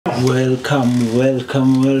Welcome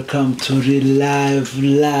to the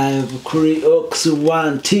live kuri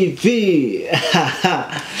Ox1 TV.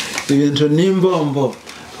 Ibintu nimbombo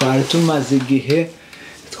twari tumaze igihe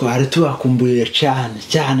twari tubakumbuye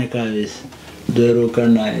cyane kabisa.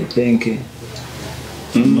 Dorukana I think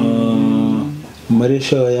muri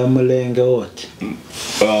show ya Mulenge wote.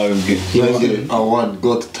 Award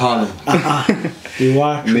got talent.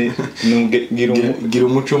 Iwacu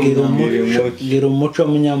gira umuco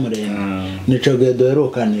munyamurenge nico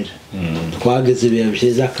gedoherukanira twagize ibihe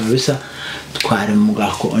byiza kabisa twari mu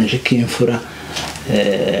gakonje k'imfura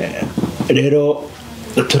rero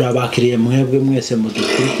turabakiriye mwebwe mwese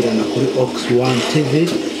mudukurikirana kuri Ox1 TV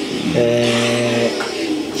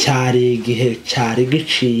cyari igihe cyari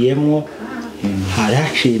giciyemwo hari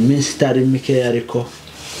haciye iminsi itari mike ariko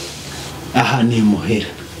aha ni muhira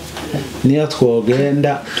niyo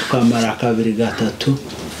twogenda tukamara kabiri gatatu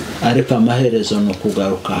ariko amaherezo no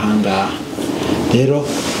kugaruka hangaha rero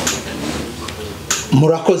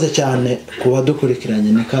murakoze cyane kuba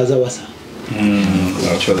dukurikiranye nikaza basa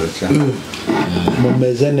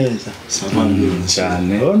mumeze neza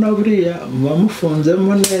cyane ona buriya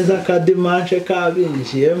bamufunzemo neza kadimanche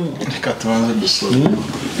kabinjiyemo katubanza dusoma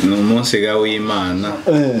no munsi ga w'Imana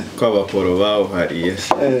kw'abaporo bawo hariye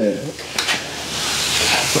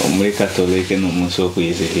muri Katolike no munsi wo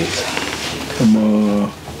kwizihiza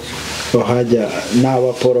hajya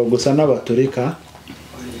n'abaporo gusa n'abaturika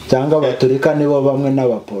cyangwa abaturika nibo bamwe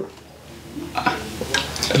n'abaporo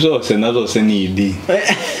zose ni idi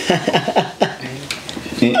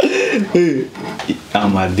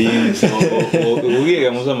amadini ugiye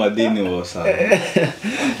muza amadini bose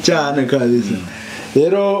cyane kabisa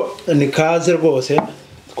rero ni kaze rwose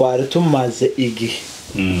twari tumaze igihe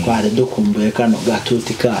twari dukumbuye kano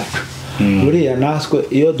gatuti kacu buriya naswe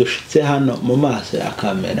iyo dushitse hano mu maso ya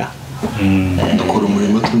kamera dukora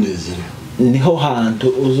umurimo tunezerewe niho hantu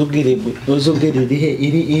uzugiririhe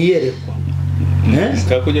iri iyerekwa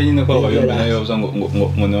kakujya nyine ko abayobora yoza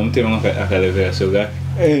ngo mutima akareverasiyo gake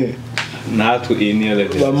natwe iyi niyo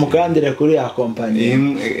reverasiyo bamukandire kuri ya kompani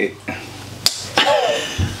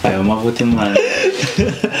ayo mavuta imana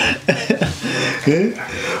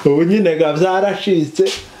ubu nyine ga byarashitse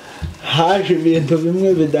haje ibintu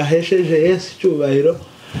bimwe bidahesheje Yesu cyubahiro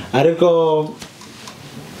ariko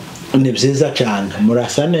ni byiza cyane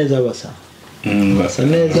murasa neza basa basa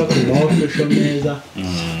neza ku mafisho meza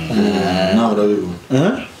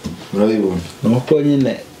urabibona nuko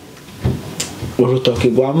nyine urutoki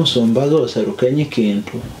rwa musumba zose rukenye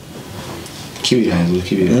ikintu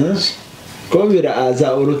kibiranzo ko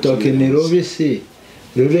biraza urutoki ni rubisi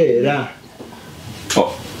rurera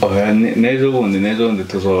nejo bundi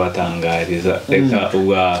tuzobatangariza reka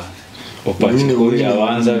ubwa upakikuri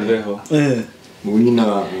abanza veho ubu nyine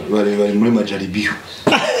bari muri majaribiyo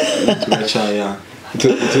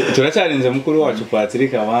turacyarinze mukuru wacu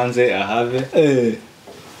Patrick abanze ahave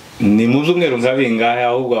ni muzumweru ngabingahe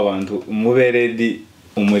ahubwo abantu muberedi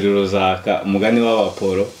umuriro zaka umugani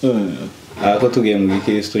w'abaporo ako tugiye mu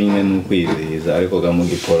gikristo nyine n'ukwizihiza ariko ga mu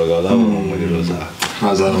giporo ga umuriro zaka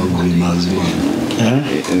hazana muri mazima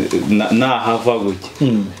hava guke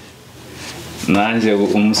nanje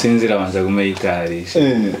umusinzira abanza gumeyitarisha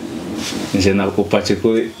nje na kupache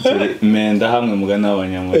kuri menda hamwe mugana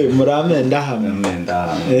w'abanyamwe muramenda hamwe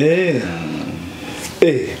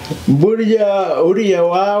burya uriya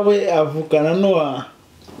wawe avukana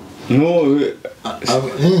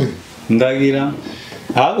ndagira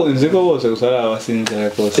ahubwo nziko bose gusara abasinzira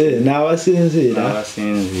kose n'abasinzira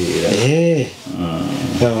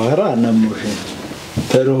abaranamuje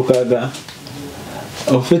perukaga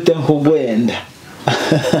ufite nk'ugwenda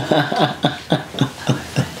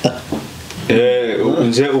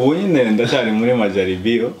nje ubu nyine ndacyari muri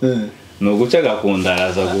majaribiyo nuguca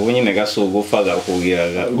gakundaraza ubu nyine gasugufa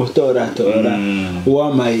gakubwiraga gutoratora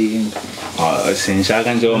uwamayinga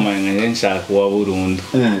sinshaka nje wamayinga nje nshaka uwa burundu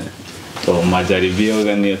to majaribiyo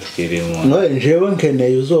ga niyo tukirimo njewe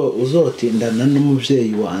nkeneye uzotindana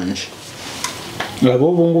n'umubyeyi wanje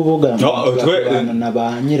abo bungu bugana na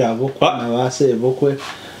ba nyirabukwe na ba sebukwe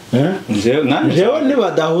njewe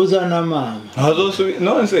nibadahuza na mama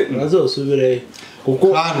hazosubirayo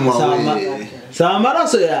kuko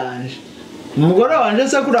Samaraso yanje umugore wanje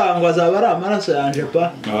se kurangwa azaba ari amaraso yanje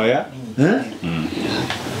pa oya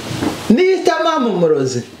nita mama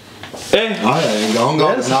umurozi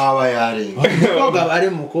ngaho naba yarenga koga bari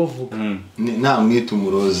mu kuvuga namwita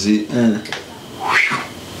umurozi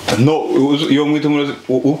no yo mwita umurozi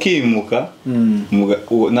ukimuka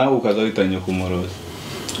nawe ukazahitanya ku murozi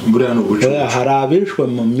buriya no gucucu hari abishwe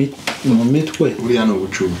mu mitwe buriya no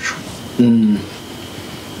gucucu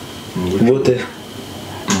bote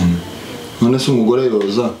none se umugore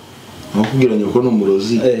yoza akubwira nyoko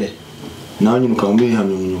n'umurozi nawe nyine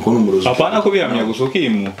ukambihamya nyoko n'umurozi apana kubihamya gusa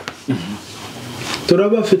ukimu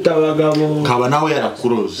turabafite abagabo kaba nawe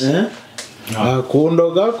yarakuroze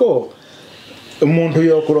akundoga ko umuntu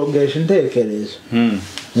yokurogesha intekerezo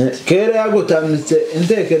kera yagutamitse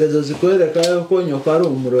intekerezo zikwereka yuko nyoko ari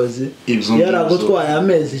umurozi yaragutwaye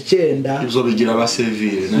amezi 9 ibyo bigira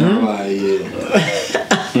abasivile n'abaye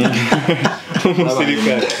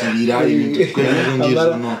umusirikare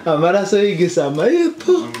amaraso y'igisama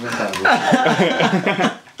yepo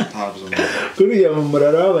kuriya mu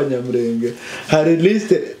murara w'abanyamurenge hari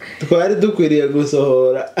liste twari dukwiriye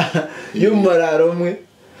gusohora y'umuraro umwe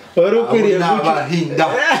wari ukwiriye n'abahinda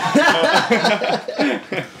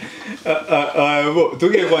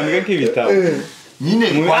tugiye kwandika nk'ibitabo nyine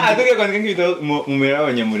tugiye kwandika nk'ibitabo mu murara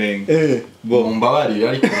w'abanyamurenge mumbabarire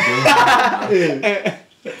ariko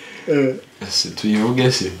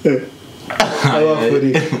tuyivuge se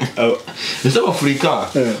abafurika ese abafurika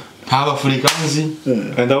nta bafurika nzi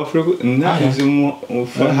ntazi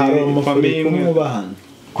famille umubahana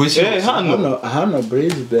hano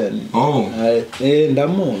Brisbane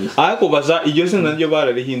ndamuzi ariko baza iryo zina ryo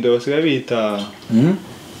bararihinduye basigaye bita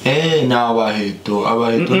ni abaheto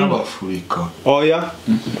n'abafurika oya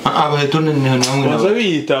abaheto ni hamwe baza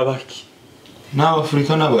bita baki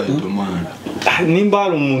n'abafurika n'abaheto man nimba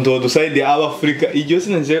ari umuntu dusayide abafurika iryo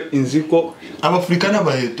zina nzi ko abafurika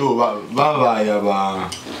n'abaheto babaye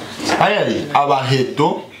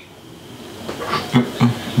abaheto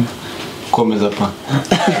komeza pa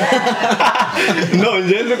no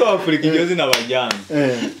ngenzi ko abafurika iryo zina bajyana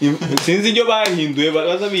sinzi iryo bahinduye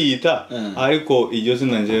baza biyita ariko iryo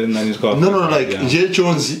zina nari ko no like nje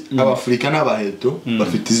cyonzi abafurika n'abaheto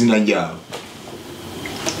bafite izina ryabo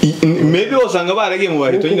maybe wasanga baragiye mu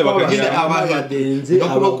baheto nyine bakagira abadenzi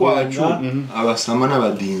no kwacu abasama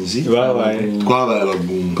n'abadinzi twabaye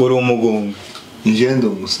abagunga uri umugunga ngendo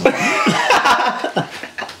musa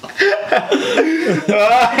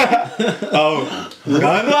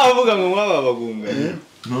kandi bavuga ngo mwaba abagunga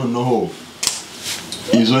noneho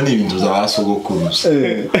izo ni ibintu z'abasogokuruza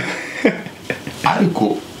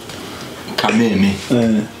ariko kameme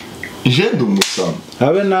ngendo musa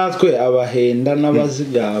habe natwe abahenda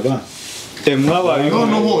n'abazigaba mwabaye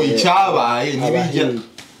noneho icyabaye nibijya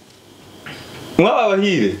mwaba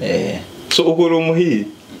abahire so ukora umuhire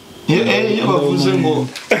iyo bavuze ngo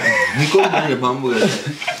niko bimwe mpamvu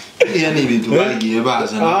iya ni ibintu bagiye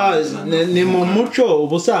bazana ni mu muco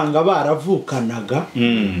ubusanga baravukanaga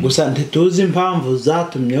gusa ntituzi impamvu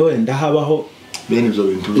zatumye wenda habaho bene ibyo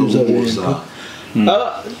bintu byo gusa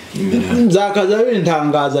nzakaza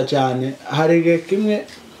bintangaza cyane hari igihe kimwe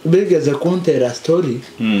bigeze kuntera story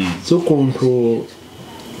z'ukuntu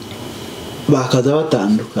bakaza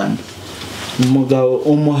batandukana umugabo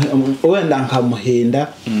wenda nkamuhinda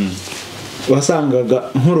wasangaga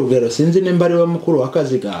nk'urugero sinzi nimba ari we mukuru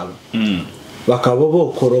w'akazigaba bakaba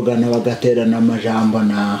bokorogana bagaterana amajambo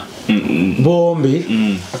na bombi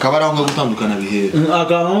akaba ari aho gutandukana bihera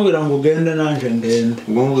akaba amubwira ngo ugende nanje ngende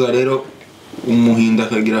ubwo mvuga rero umuhinda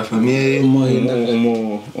akagira famille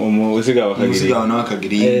umuzigaba nawe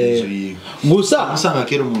akagira iyindi gusa usanga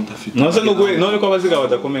kera umuntu afite none ko abazigaba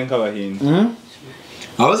badakomeye nk'abahinda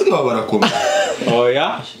abazigaba barakomeye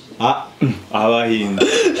oya abahinda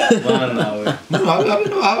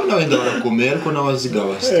abahinda barakomeye ariko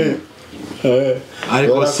n'abazigaba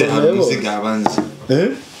ariko se hari umuzigaba nzi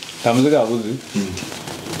nta muzigaba uzi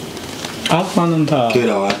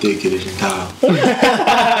kera watekereje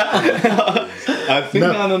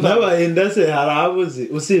n'abahinda se hari abuzi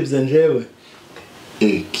usibye njewe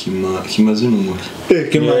kimaze n'umuco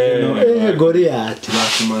goriyati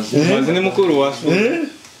kimaze ni mukuru wa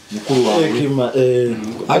mukuru wawe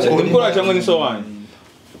mukuru wawe cyangwa ni so wanyu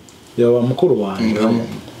yoba mukuru wanyu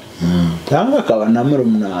cyangwa akaba na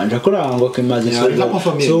murumuna wanje kuranga ngo kimaze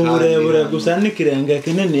si uburebure gusa n'ikirenge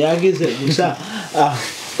kinini yagize gusa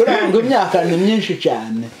kuranga imyaka ni myinshi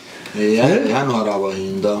cyane hano hari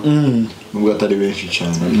abahinda nubwo atari benshi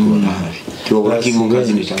cyane ariko barahari tubabura k'inkunga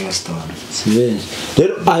zindi cyangwa zitanu si benshi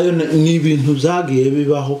rero ayo ni ibintu byagiye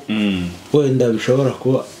bibaho wenda bishobora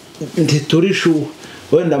kuba ntiturishuwe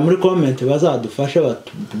wenda muri comment bazadufasha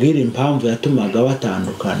batubwira impamvu yatumaga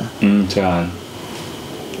batandukana cyane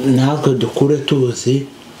natwe dukure tuzi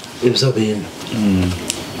ibyo bintu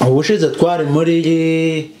ubushize twari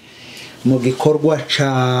mu gikorwa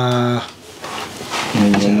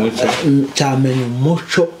cyamenya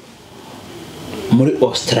umuco muri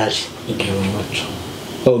Australia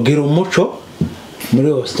gira umuco muri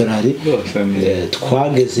Australia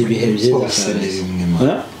twageze ibihe byiza cyane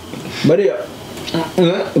bariya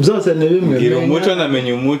byose ni bimwe gira umuco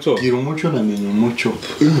namenye umuco gira umuco namenye umuco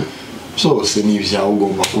byose ni ibyawe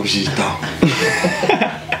ugomba kubyitaho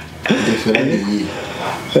deferani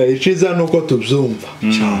iciza nuko tubyumva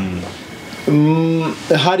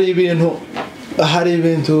hari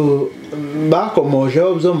ibintu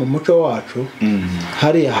bakomojeho byo mu muco wacu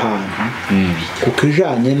hari ahantu kuko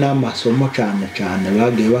ijanye n'amasomo cyane cyane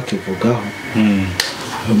bagiye bakivugaho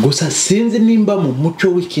gusa sinzi nimba mu muco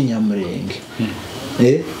w'ikinyamurenge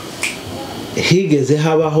higeze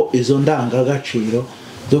habaho izo ndangagaciro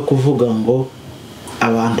zo kuvuga ngo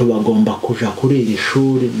abantu bagomba kuja kuri iri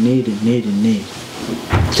shuri n'iri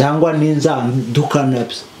cyangwa n'inzanduka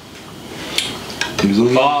nabyo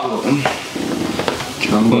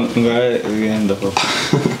ngenda papa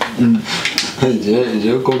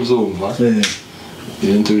je ko byumva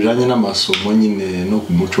ibintu bijanye n'amasomo nyine no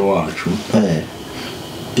ku muco wacu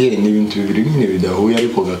ni ibintu bibiri nyine bidahuye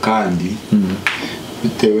ariko kandi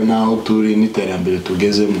bitewe n'aho turi n'iterambere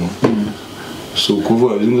tugezemo so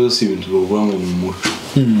kuvuga bimwe byose ibintu bavuga ngo mu muco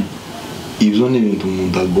ibyo ni ibintu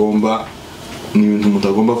umuntu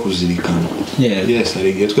agomba kuzirikana yes hari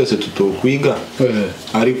igihe twese tutokwiga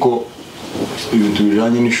ariko ibintu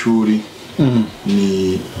bijanye n'ishuri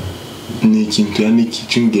ni ikintu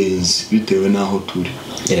cy'ingenzi bitewe n'aho turi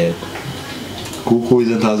kuko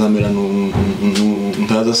wize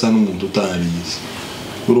ntazasa n'umuntu utarize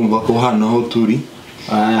urumva ko hano aho turi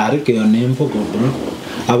ariko iyo ni imvugo bro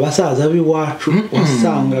abasaza b'iwacu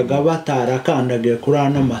wasangaga batarakandagiye kuri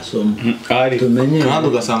ano masomo tumenye kandi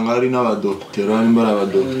ugasanga hari n'abadokiteri harimo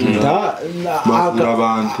abadokiteri bavura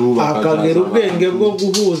abantu akagira ubwenge bwo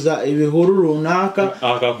guhuza ibihuru runaka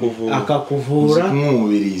akakuvura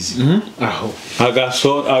nk'umubirizi aho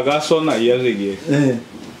agasona iyo azigiye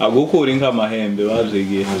agukura inka amahembe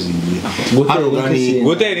bazigiye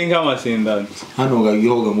gutera inka amasindano hano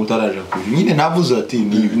gagihoga mutaraja kuje nyine navuze ati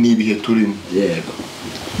ni ibihe turimo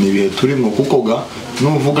ni ibihe turimo kuko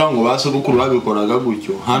nuvuga ngo basogukuru babikoraga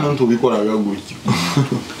gutyo hano ntubikoraga gutyo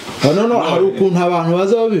no hari ukuntu abantu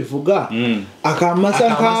baza babivuga akamasa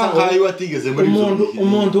nkayo watigeze muri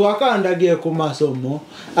umuntu wakandagiye ku masomo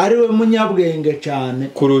ari we munyabwenge cyane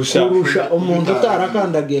kurusha umuntu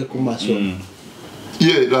utarakandagiye ku masomo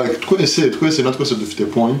like twese dufite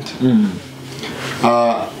point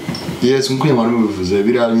yes nkuko yamara bivuze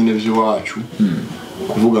biriya nyine by'iwacu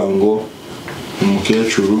kuvuga ngo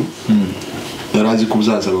umukecuru yarazi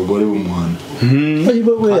kubyaza abagore b'umuhanda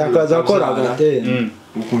we yakaza akora agatera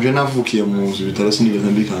ukunje navukiye mu nzu bitaro sinigeze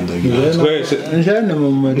mbikandagira njane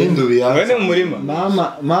mu murima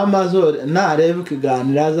mama zore nareba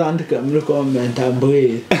ikiganiro azandika muri comment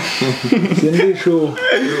ambwira sindisho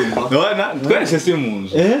twese si mu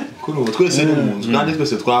nzu twese ni mu nzu kandi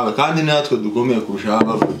twese twaba kandi natwe dukomeye kurusha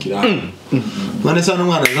abavukira none se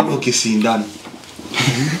n'umwana azavuka isindana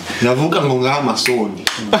navuga ngo ngaha amasonde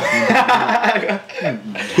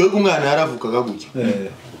twebwe umwana yaravukaga gutya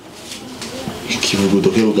kivugudo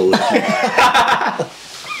kerugabo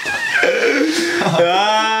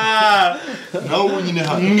naho nyine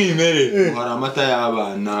mwimere hari amata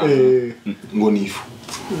y'abana ngo nifu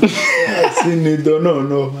sinido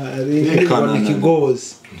no hari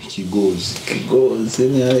ikigozi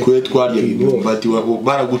kwe twarya imyumbati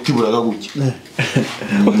baragutiburaga gutya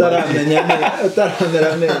utaramenya neza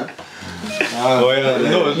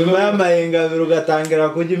nyuma y'amahingabiro ugatangira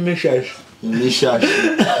kurya imishashi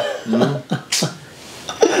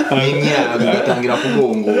n'imyaka ugatangira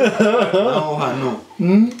kugongo naho hano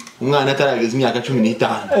umwana atarageza imyaka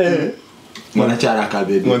 15 mwana cyari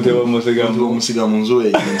akabebe musiga mu nzu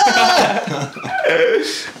wenyine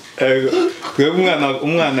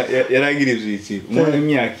umwana yaragira ivyiki umwana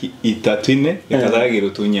imyaka 3-4 akazagira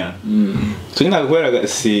utunyana tunyana kubera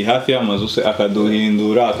si hafi y'amazu se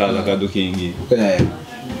akaduhindura akaza akadukingira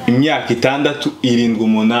imyaka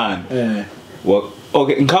 6-7-8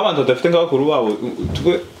 okay nk'abantu badafite nk'abakuru babo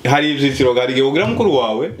hari ivyitiro gariye ugira mukuru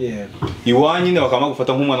wawe iwanyine bakama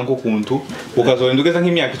gufata nk'umwana nko kuntu ukazogenda ugeza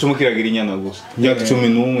nk'imyaka 10 kiragira inyana gusa imyaka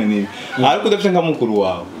 11 nibi ariko udafite nk'amukuru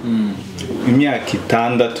wawe imyaka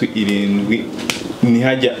 6-7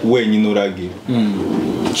 nihajya wenyine uragira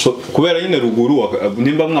so kubera nyine ruguru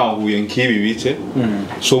nimba mwahuye nk'ibi bice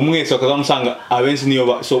so mwese akazamusanga abenshi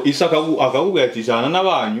niyo so isaka akakubwira ati jana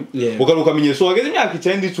n'abanyu ugaruka menye so wageze imyaka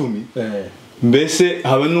 9-10 mbese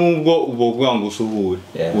habe nubwo ubovuga ngo usuhure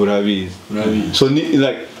urabizi so ni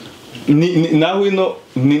like naho ino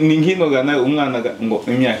ni nkino gana umwana ngo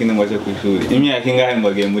imyaka ine ngwaje kwishuri imyaka ingahe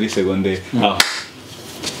ngwagiye muri secondaire aho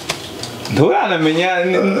nturanamenya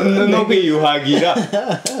no kwiyuhagira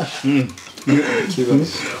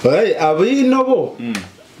abino bo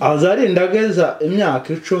azarinda ageza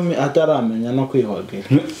imyaka 10 ataramenya no kwihwagira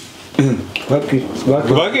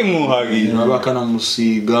bakimwuhagira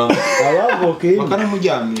bakanamusiga abavuki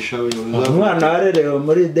bakanamuryamisha umwana warerewe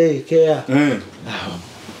muri daycare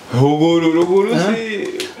ruguru si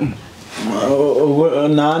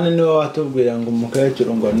nani niwe watubwira ngo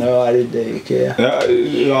umukecuru ngo nawe wari daycare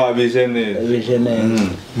bije neza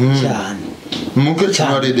cyane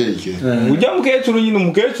umukecuru ari daycare ujya mukecuru nyine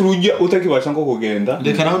umukecuru ujya utakibasha nko kugenda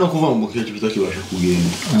reka nawe no kuva mu mukecuru utakibasha kugenda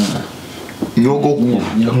nyogokuru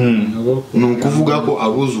ni ukuvuga ko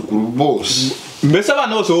abuzukuru bose mbese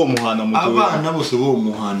abana bose bo muhana abana bose bo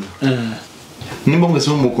muhana nimba mwese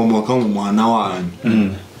mukomoka mu muhana wanyu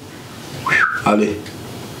ale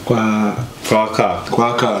kwa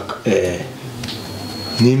kaka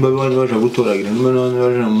nimba abandi baje gutoragira nimba abandi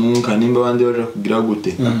baje munka nimba abandi baje kugira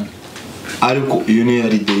gute ariko iyo ni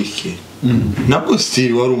yari daycare nabwo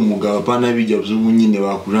still wari umugabo pana bijya by'ubu nyine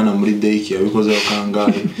bakujana muri daycare bikoze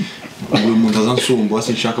bakangaye uyu muntu azansumba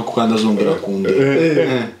wasi nshaka ko kandi azongera kunde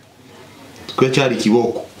twe cyari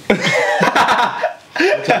kiboko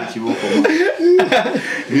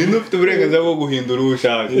ibintu ufite uburenganzira bwo guhindura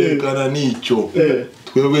ubushake kana nicyo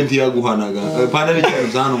twebwe ntiyaguhanaga pana bijya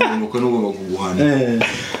uzana umuntu ko n'ugomba kuguhana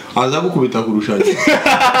aza gukubita kurushanya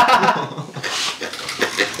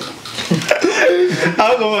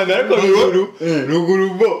ariko ruguru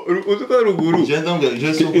uzuko ruguru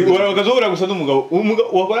wakazobora gusa n'umugabo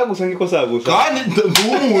wakora gusa nk'ikosa gusa kandi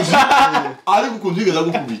ntumuzi ariko ukunzigeza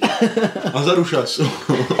gukubita aza rushaso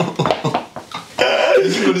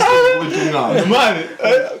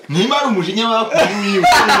nimba ari umujinya bakuriwe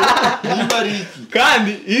nimba ari iki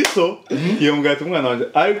kandi iso iyo mugati umwana wanje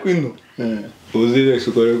ariko ino uziresha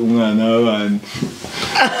ukore ku mwana w'abandi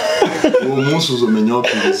uwo munsi uzomenya wa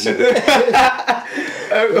perezida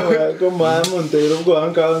ko mwamuntera ubwoba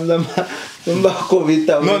ngaho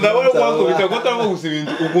mbakubita no ndabona kwakubita ko tarimo gusa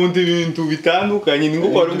ibintu bitandukanye ni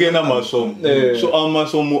nguko warubwiye n'amasomo so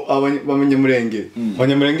amasomo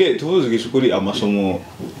abanyamurenge tuvuzigisha ukuri amasomo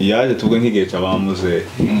yaje tubwe nk'igihe cy'abamuze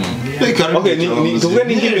okay tubwe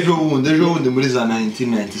n'ejo bundi muri za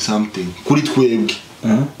 1990 something kuri twebwe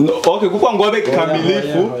okay kuko ngo abe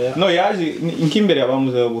kamilifu no yaje nkimbere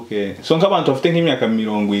yabamuze buke so nk'abantu bafite nk'imyaka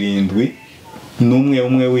 70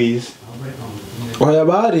 umwe wize oya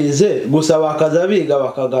barize gusa bakaza biga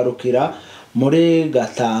bakagarukira muri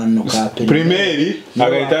 5 ka primaire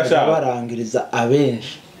agahita ashaka barangiriza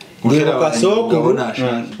abenshi ndibuka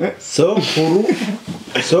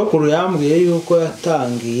sokuru yambwiye yuko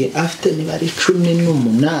yatangiye afite nibari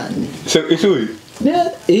 18 ishuri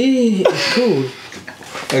ishuri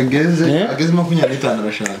ageze 25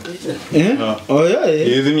 arashaka oya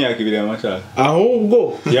yeze imyaka 2 y'amashaka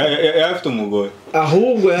ahubwo afite umugore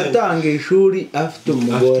ahubwo yatangiye ishuri afite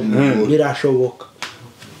umugore birashoboka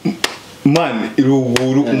man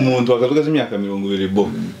ruguru umuntu akazugaza imyaka 20 bo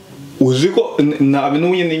uziko nabe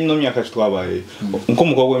n'unyene no myaka twabaye uko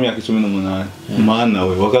mukobwa w'imyaka 18 mana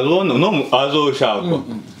we wakazona no azoshaka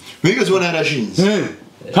bigeze ubona yarashinze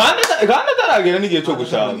kandi ataragera n'igihe cyo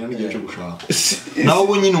gushaka naho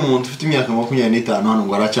ubu nyine umuntu ufite imyaka 25 hano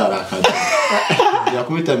ngo aracyarakaje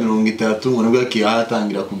yakubita 30 ngo nibwo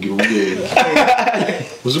yatangira kugira ubwenge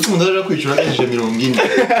uzuko umuntu aje kwicura agejeje 40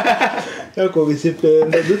 yako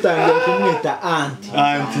bisipenda dutangira kumwita anti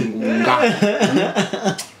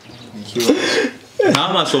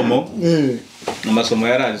amasomo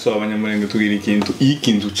yaraje so abanyamurenge tugira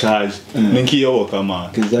ikintu caje ninkiyoboka amana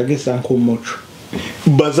kizagisa nk'umuco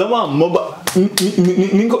bazama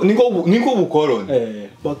niko bukoroni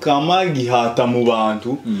bakama gihata mu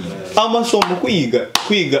bantu amasomo kwiga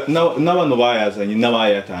n'abantu bayazanye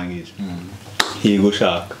n'abayatangije higo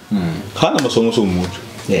shaka kandi amasomo so umuco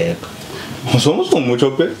yego amasomo so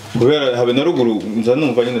umuco pe kubera habe na ruguru nza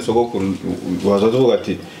numva nyine sogokuru wazavuga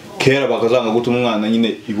ati kera bakazanga gutuma umwana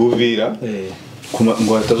nyine ibuvira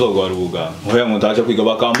ngo atazogwara ubuganga hoya ngo ndaje kwiga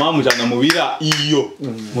bakama mujana mu bira iyo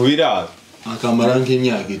mu bira akamara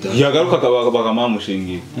nk'imyaka 5 yagaruka bakama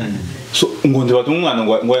mushingira so ngo ndibatuma umwana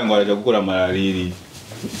ngo araje gukura malaria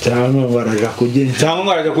cyangwa baraja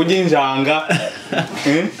kujinjanga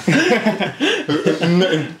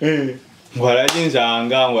ngo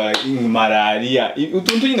arajinjanga ngo malaria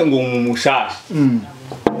utuntu nyine ngo umushasha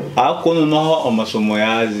ako noneho amasomo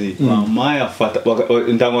yazi mama yafata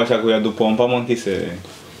ndango bashaka kuyadupompa mo nkisere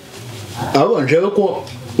abo njewe ko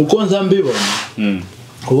uko nza mbibona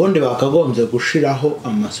ubundi bakagombye gushiraho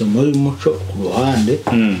amasomo y'umuco ku ruhande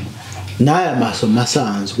n'aya masomo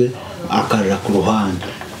asanzwe akaja ku ruhande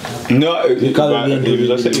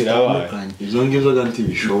izo ngizo ganti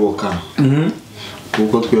bishoboka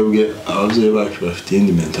kuko twebwe abavyeyi bacu bafite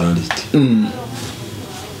indi mentality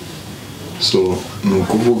so ni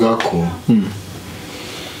ukuvuga ko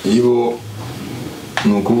iyo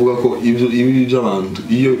ni ukuvuga ko ibi by'abantu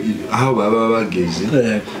iyo aho baba bageze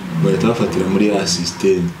bahita bafatira muri ya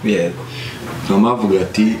system yego bamavuga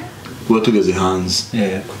ati kuba tugeze hanze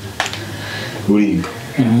uriga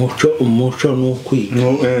umuco n'ukwiga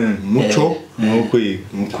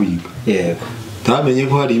n'ukwiga yego tamenye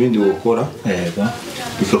ko hari ibindi gukora yego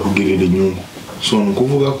bikakugirira inyungu so ni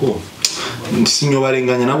ukuvuga ko sinyo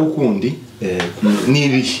barenganya nabo ukundi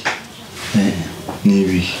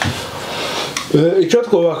n'ibihe icyo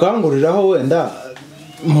twabakanguriraho wenda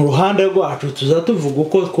mu ruhande rwacu tuza tuvuga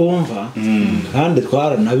uko twumva kandi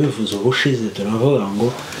twaranabivuze ubushize turavuga ngo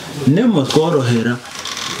nimutworohera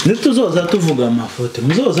nituzoza tuvuga amafoto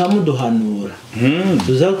muzoza muduhanura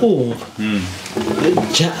tuza kumva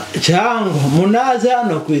cyangwa munaze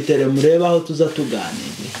hano ku itere mureba aho tuza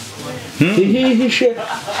tuganira tihihishe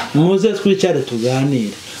muze twicare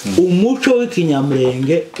tuganire umuco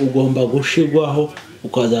w'ikinyamurenge ugomba gushirwaho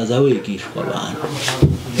ukazaza wigishwa abantu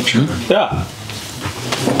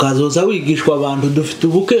ukazoza wigishwa abantu dufite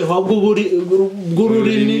ubukehwa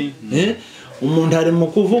bw'ururimi umuntu ari mu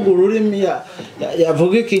kuvuga ururimi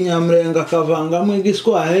yavuga ikinyamurenge akavangamo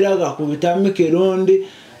igiswahili agakubitamo ikirundi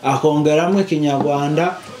akongeramo ikinyarwanda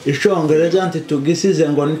icyongereza ntitugisize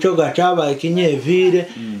ngo nicyo gacabaye ikinyevire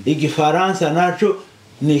igifaransa nacyo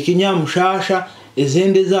ni ikinyamushasha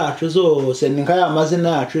izindi zacu zose ni nk'aya mazina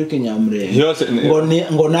yacu y'ikinyamurenge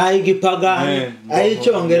ngo ni ay'igipagani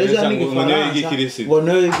ay'icyongereza n'igifaransa ngo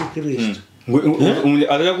niyo y'igikristo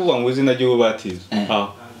araja kuvuga ngo izina ry'ububatizo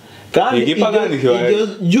kandi iryo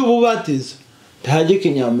ry'ububatizo ntajya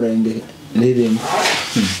ikinyamurenge ririmo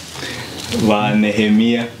ba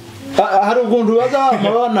Nehemiya hari ukuntu bazaba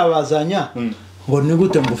banabazanya ngo ni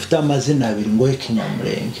gute ngo ufite amazina abiri ngo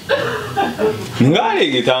y'ikinyamurenge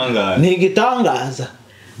ni igitangaza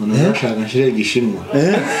nashaka nshire igishinwa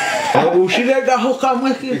ushiregaho kamwe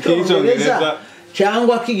k'icyongereza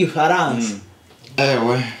cyangwa k'igifaransa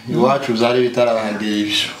ewe iwacu zari bitarabagera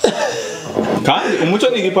ibyo kandi umuco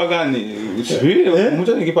ni igipagani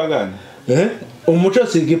umuco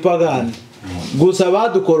si igipagani gusa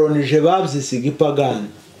badukoronije babyise igipagani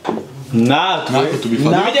natwe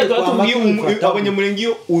abanyamurenge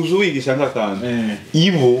iyo uzi uwigisha nk'akantu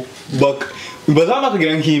ibo bazaba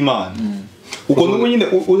bakagira nk'imana uko n'ubu nyine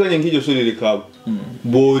uzanye nk'iryo shuri rikaba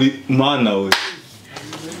bori mana we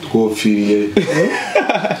twopfiriye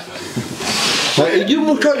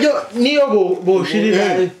iby'umuco byo niyo boshirira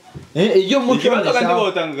iby'umuco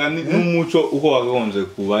batangaga n'umuco uko wagagonze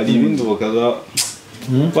kuba ari ibindi bakaza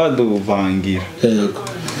baduvangira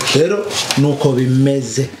rero nuko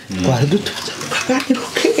bimeze twari dututse akaganiro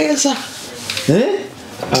keza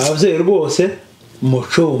ababyeyi rwose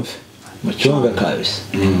mucumve kabisa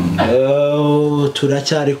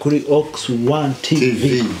turacyari kuri Ox One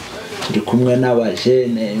TV turi kumwe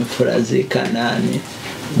n'abajene imfura z'ikanani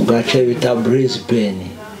mu gace bita Brisbane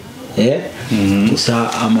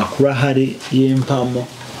gusa amakuru ahari y'impamo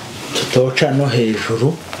tutoca no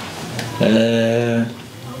hejuru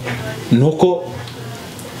nuko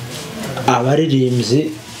abaririmbyi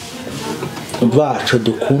bacu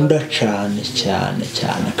dukunda cyane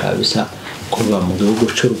kabisa kuva mu gihugu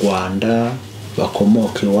cy'u Rwanda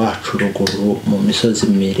bakomoka iwacu ruguru mu misozi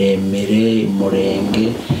miremire umurenge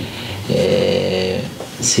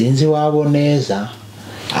sinzi wabo neza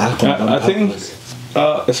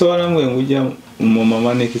ese waramwe ngo ujya mu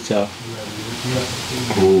mama niki cyawe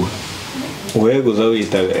weguza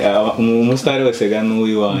witaga umusitari wese gana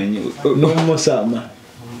uwiwanyu n'umusama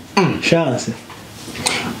chance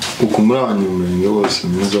uko muri abanyamurenge bose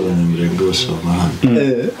mwiza abanyamurenge bose bamahana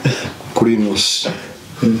kuri nusi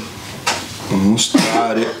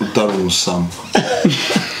umusitari utari umusama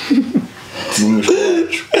n'umwisho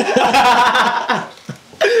wacu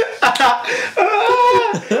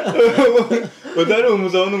utari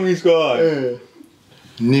umusama n'umwiswa wacu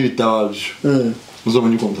n'ibitawabyo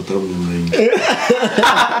uzabona uko mutatu ari umunyamurenge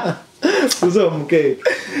uzamukeke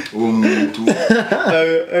uwo muntu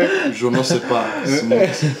je ne sais pas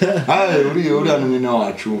uriya n'umwene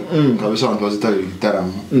wacu kabisa abantu bazitabira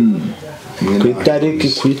igitaramo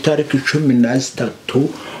ku itariki 13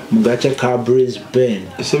 mu gace ka Brisbane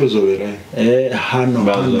ese bizobera hano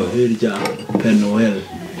hirya Penwell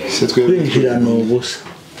kwinjira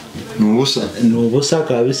ni ubusa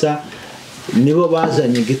kabisa nibo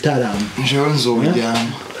bazanye igitaramo jewe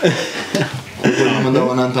nzobyama kuko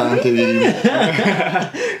ndabona ntante birimo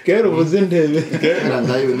kera ubuze intebe kera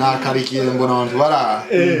ndayo nakarikiye mbona abantu bara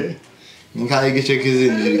nkaye igice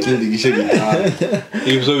kizindi ikindi gice gitaha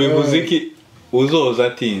ibyo bivuze iki uzoza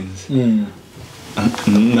atinze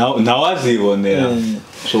ntawazibonera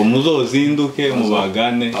so muzozinduke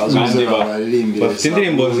mubagane kandi bafite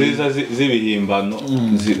indirimbo nziza z'ibihimbano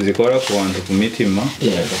zikora ku bantu ku mitima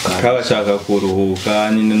kabashaka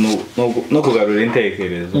kuruhuka nyine no kugarura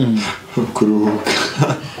intekerezo kuruhuka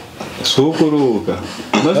si ukuruhuka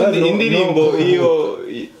indirimbo iyo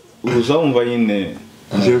uzumva nyine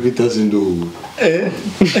nje bitazinduka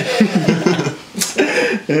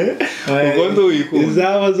ubwo nduyikunda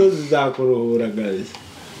izaba zo zizakuruhura guys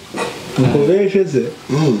ukubeshe se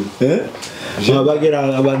bagira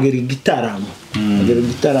igitaramo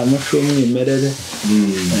cy'umwimerere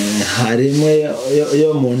harimo yo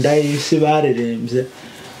mu nda y'isi baririmbye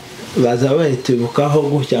baza bahitibukaho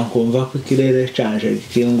gutya kumva ko ikirere canje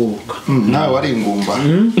gikinguka nawe ari ingumba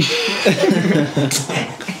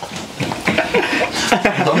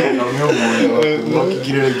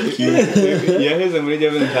yaheze muri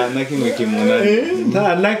jya nta na kimwe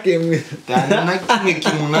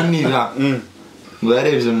kimunanira ngo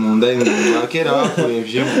yarebye mu nda y'ingumba kera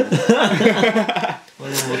bakurebyemo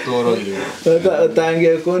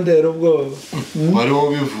utangiye kuntera ubwoba wari wo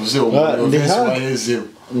bivuze wahezeho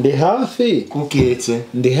ndi hafi kuketse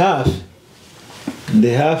ndi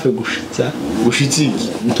hafi gushitsa iki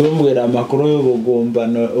ntumbwira amakuru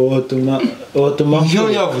y'ubugumbano otuma iyo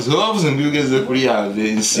wavuze ngo ugeze kuri ya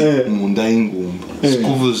vensi mu nda y'ingumba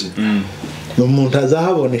sikuvuze umuntu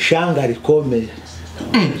azahabona ishanga rikomeye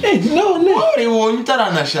none wari wonye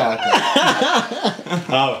utaranashaka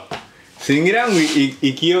singira ngo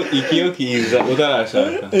ikiyo kiza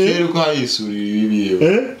utarashaka kera uko hayisurira ibibiyo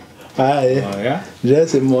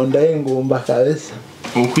jese mu nda y'ingumba kabisa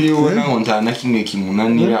uko iyo ubona ngo nta na kimwe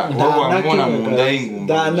kimunanira wabona mu nda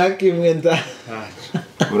y'ingumba nta na kimwe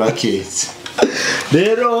uraketse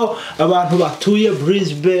rero abantu batuye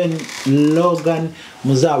Brisbane Logan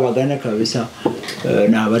muzabagane kabisa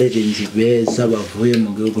ni abaririmbyi beza bavuye mu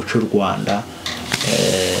gihugu cy'u Rwanda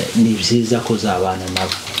ni byiza ko zabana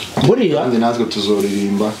nabo buriya natwe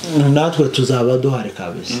tuzoririmba natwe tuzaba duhari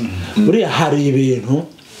kabisa buriya hari ibintu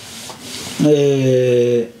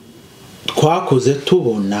twakoze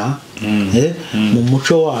tubona mu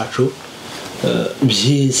muco wacu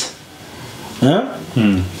byiza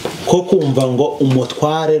ko kumva ngo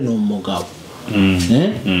umutware ni umugabo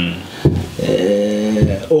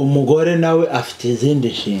umugore nawe afite izindi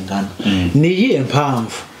nshingano niyihe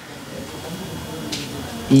mpamvu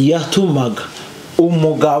yatumaga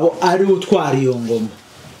umugabo ari utwara iyo ngoma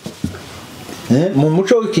mu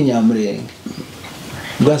muco w'ikinyamurenge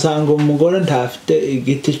ugasanga umugore ntafite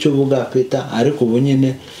igiti cy'ubugapita ariko ubu nyine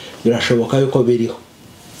birashoboka yuko biriho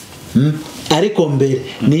ariko mbere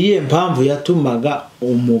niyihe mpamvu yatumaga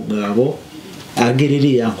umugabo agira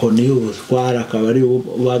iriya nkoni y'ubutwara akaba ari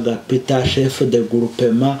ubagapita chef de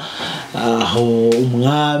groupement aho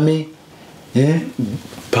umwami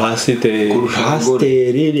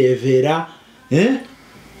pasiteri revera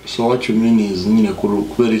so what you mean is nyine kubera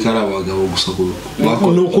ko ari abagabo gusa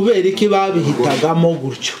ni ukubera iki babihitagamo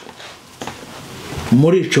gutyo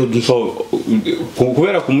muri ico gihe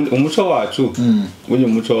kubera umuco wacu uyu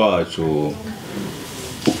muco wacu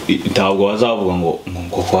ntabwo bazavuga ngo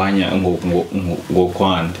kwanya ngo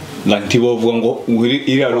kwande ntibavuga ngo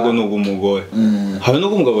iriya rugo ni umugore habe no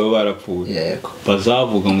umugabo we barapfuye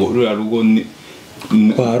bazavuga ngo uriya rugo ni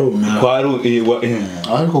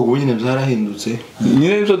ariko ubu nyine byarahindutse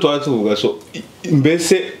nyine nibyo tuba tuvuga so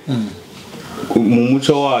mbese mu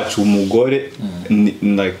muco wacu umugore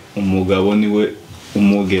umugabo niwe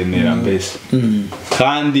umugenera mbese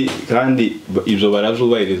kandi ibyo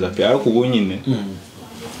barabyubahiriza pe ariko ubu nyine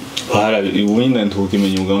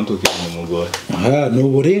ntukimenya umugabo ntukimenya umugore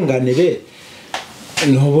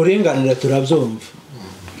ni uburinganire turabyumva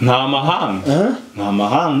nta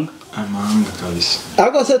mahanga kabisa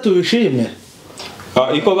ariko se tubishime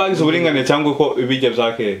iko bagize uburinganire cyangwa uko bijya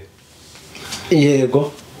bya kera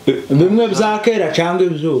yego bimwe bya kera cyangwa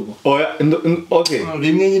iby'ubu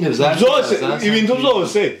bimwe nyine byose ibintu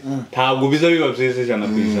byose ntabwo biza biba byiza ijana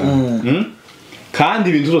ku ijana kandi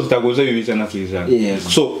ibintu byose ntabwo biza biba ijana ku ijana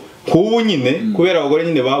so kubu nyine kubera abagore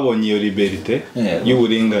nyine babonye iyo liberite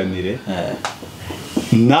y'uburinganire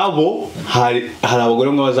nabo hari abagore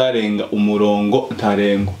bamwe bazarenga umurongo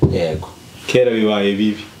ntarengwa kera bibaye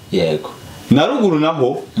bibi na ruguru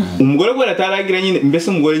naho umugore gwera ataragira nyine mbese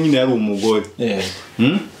umugore nyine yari umugore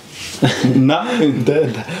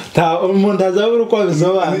umuntu azabura uko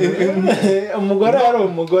bisobanura umugore yari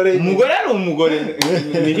umugore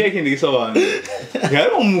ni kihe kindi gisobanura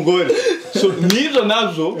yari umugore n'ibyo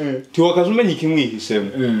nabyo tiwakaza umenya ikimwihisemo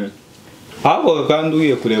ahubwo kandi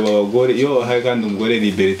ugiye kureba abagore iyo hari kandi umugore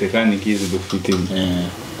liberite kandi nkizi dufite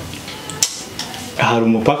hari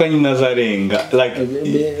umupaka nyine azarenga like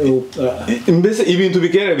mbese ibintu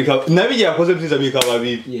bikera bikaba nabijya yakoze byiza bikaba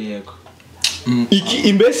bibi yego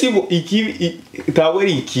imbese ikibi tawe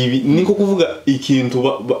ari ikibi niko kuvuga ikintu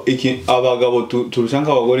abagabo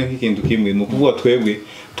turushanga abagore nk'ikintu kimwe no kuvuga twebwe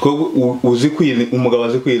uzi umugabo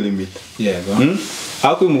azi kwilimita yego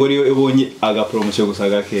ako umugore yabonye agapromotion gusa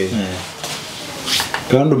gakeya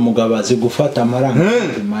kandi umugabo azi gufata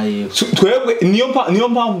amarangamutima yiwe twebwe niyo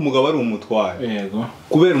mpamvu umugabo ari umutware yego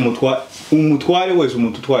kubera umutware wese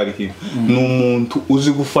umuntu utwara ikintu ni umuntu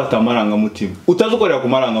uzi gufata amarangamutima utazukorera ku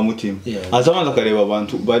marangamutima azabanza akareba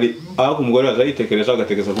abantu bari aho umugore azayitekereza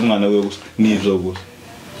agatekereza ku mwana we gusa n'ibyo gusa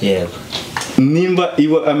yego nimba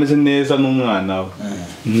iwe ameze neza n'umwana we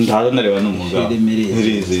ndaza nareba n'umugabo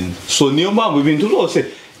so niyo mpamvu ibintu byose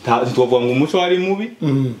tukavuga ngo umuco ari mubi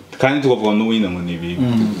kandi tukavuga n'uwina ngo ni bibi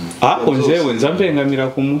ariko njyewe nza mpengamira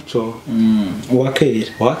ku muco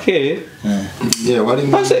wakera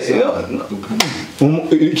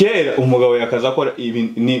kera umugabo yakaza akora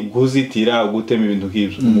ni guzitira gutema ibintu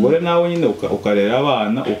nk'ibyo umugore nawe nyine ukarera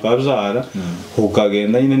abana ukabyara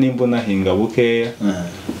ukagenda nyine nimba unahinga bukeya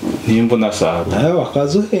nimba unasarura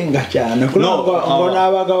bakazuhinga cyane ngo ni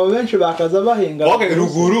abagabo benshi bakaza bahinga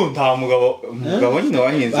ruguru nta mugabo nyine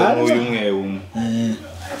wahinze nk'uyu umwe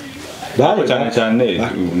cyane cyane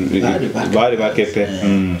bari bakepe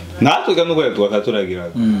natwe n'ubwo twakaturagira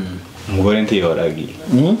umugore ntiyoragiye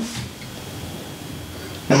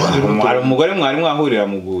hari umugore mwari mwahurira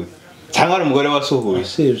mu guri cyangwa hari umugore wasuhuye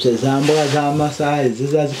usibye za mboga z'amasaha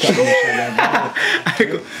ziza zikamisha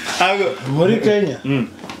muri Kenya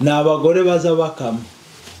ni abagore baza bakama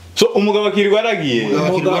so umugabo akirirwa aragiye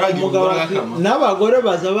n'abagore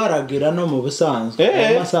baza baragira no mu busanzwe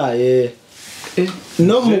amasaha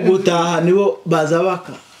no mu gutaha nibo baza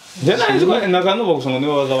bakama nakanuba gusa ngo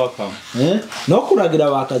nibo baza bakama no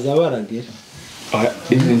kuragira bakaza baragira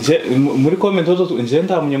muri comment nje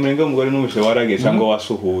nta munyamurenge umugore n'ubushe waragiye cyangwa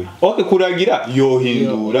wasuhuye kuragira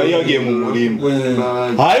yohindura yagiye mu murima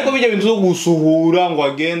ariko bijya bintu zo gusuhura ngo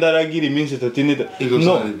agenda aragira iminsi 3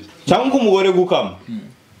 no cyangwa umugore gukama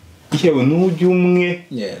yewe n'ujye umwe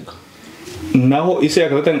yego naho ise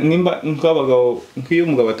yakabata nimba nk'abagabo nk'iyo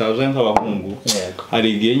umugabo atazaye nk'abahungu hari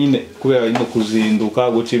igihe nyine kubera no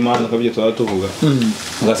kuzinduka guca imana kabyo tuvuga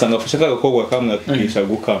ugasanga afashe kagakobwa kamwe akisha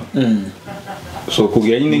gukama so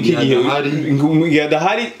kugira nyine nk'igihe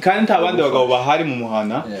adahari kandi nta bandi bagabo bahari mu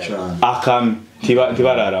muhana akame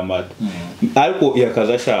ntibararamata ariko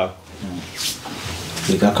yakaza ashaka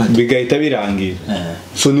bigahita birangira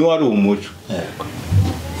so niwe ari umuco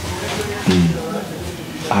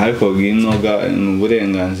ariko bw'inoga ni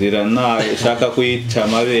uburenganzira nashaka kuyica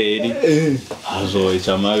amabere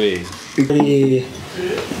azoyica amabere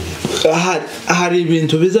hari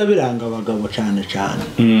ibintu biza biranga abagabo cyane cyane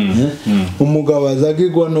umugabo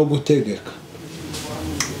azagirwa no gutegeka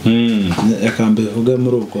reka mbivuge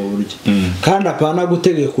muri ubwo buryo kandi apana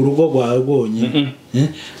gutegeka urugo rwawe rwonyine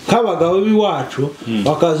nk'abagabo b'iwacu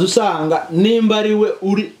bakaza usanga nimba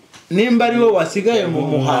ari we wasigaye mu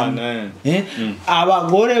muhanda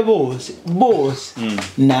abagore bose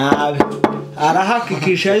nabi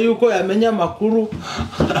arahakikisha yuko yamenya amakuru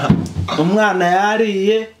umwana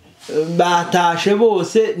yariye batashe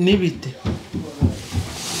bose nibite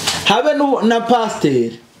habe na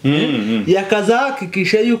pasiteri yakaza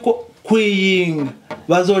hakikisha yuko kwiyinga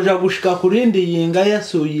bazoja gushika kurindi yinga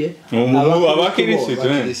yasuye abakirisitu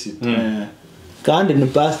kandi ni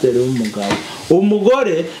pasiteri w'umugabo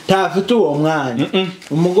umugore ntafite uwo mwanya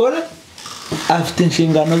umugore afite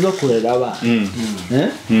inshingano zo kurera abana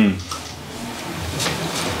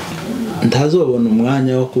ntazobona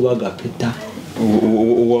umwanya wo kuba gapita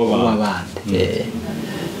uw'abandi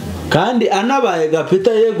kandi anabaye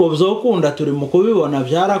gapita yego bizokunda turi mu kubibona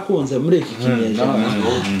byarakunze muri iki kinyejana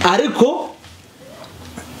ariko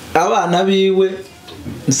abana biwe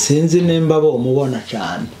sinzi nimba bo mubona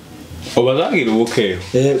cyane ubazagira ubukeo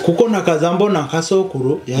kuko nakaza mbona nka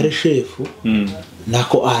sokuru yari shefu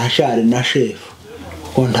nako arashari na shefu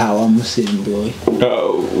kuko nta wamusimbuye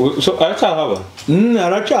aracahaba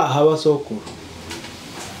aracahaba sokuru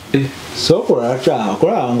sokuru aracaha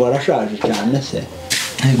kuranga ngo arashaje cyane se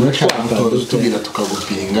tubwira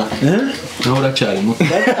tukagupinga naho uracari muto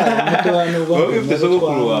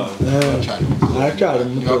aracari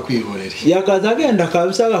muto yakaza agenda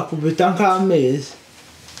kabisa agakubita nk'amezi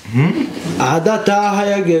adataha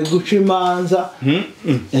yagiye guca imanza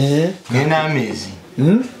n'amezi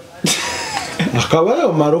akaba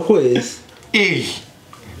yomara ukwezi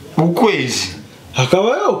ukwezi akaba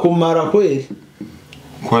yokumara kwezi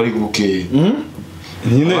ko ari gukeye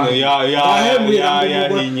nyine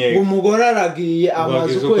yahinye umugore aragiye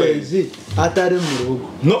amaze ukwezi atari mu rugo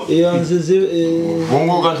iyo nzizi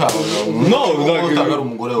bungu gatanga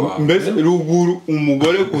umugore wawe mbese ruguru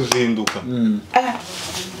umugore kuzinduka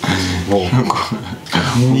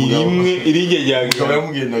ni rimwe irige ryagiye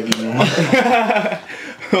yamugendaga inyuma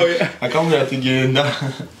akamubwira ati genda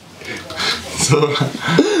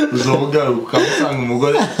uzogaruka usanga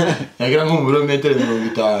umugore yagira nko mu birometero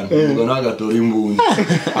 50 ubwo nagatora imbunda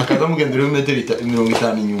akaza mugenda ibirometero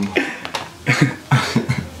 50 inyuma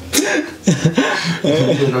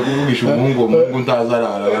kuvugisha umuhungu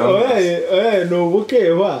ntazarara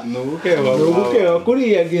nubukeba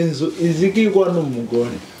kuriya inzu izigirwa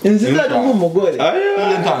n'umugore inzu itari nk'umugore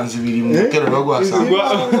ntanzi biri mu mutero bagwasanga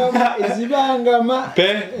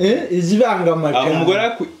izibangama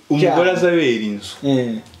umugore azabera inzu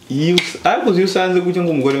ariko iyo usanze gutya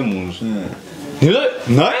ngo umugore mu nzu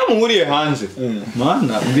nayo muhuriye hanze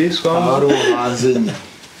mana mbiswa ari hanze nyine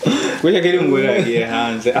kujya kiri umugore yagiye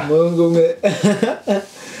hanze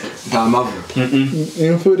nta mavuta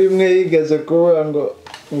imfura imwe yigeze kuvuga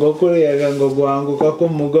ngo kuriyaga ngo guhanguka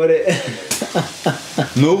k'umugore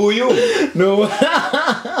n'ubuyumbe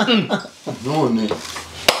none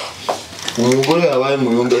umugore yabaye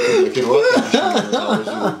muyumbe kugekera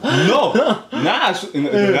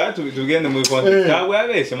tugende muri konti ntabwo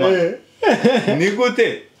yabeshye mana ni gute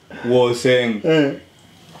wosenga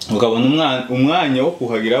ukabona umwanya wo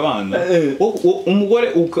kuhagira abana umugore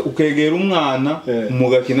ukegera umwana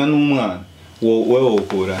mugakina n'umwana wowe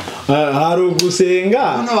wokura hari ugusenga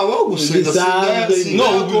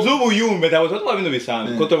z'ubuyumbe ntabwo tuba bino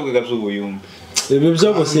bisanzwe ko tuvuga z'ubuyumbe ibi byo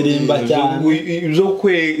gusirimba cyane ibyo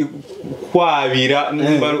kwabira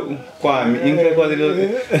kwami inka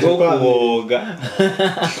zo kuboga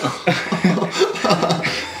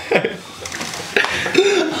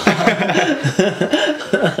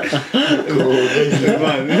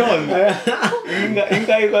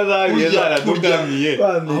inka yuko azabiye zaradugamiye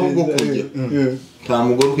ahubwo kurya nta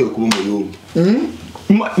mugore ukwiye kuba umuyumbe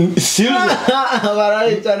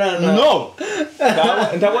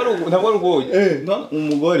ntabwo ari ugoye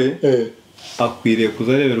umugore akwiriye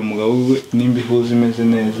kuzarebera umugabo we nimba ihuza imeze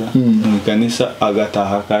neza mu ikanisa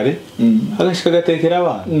agataha kare agashika agatekera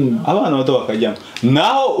abana bato bakajyamo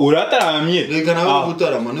naho urataramye reka nawe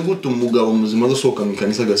gutarama ni gute umugabo muzima gusohoka mu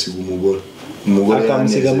ikanisa agasiga umugore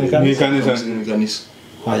akamusiga mu ikanisa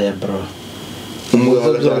aya bro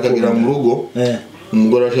umugabo akagira mu rugo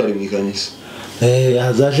umugore ashari mu ikanisa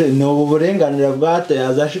yazaje ni ubu burenganire bwato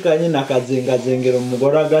yazashika nyine akazengazengera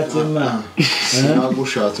umugore agatsima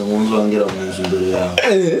sinagushatse ngo nzongera mu nzu imbere yawe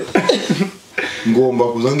ngomba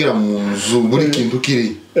kuzongera mu nzu buri kintu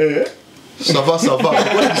kiri sava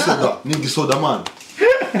ni gisoda man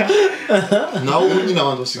nawe nyine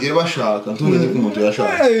abantu basigaye bashaka ntumenye ko umuntu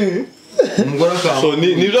yashaka umugore akaba so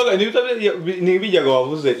nibijyaga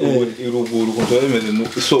wavuze uruguru kuntu bimeze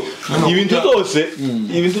so ibintu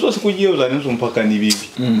byose kugiye uzana inzu mpaka ni bibi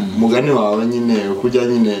mugani wawe nyine kujya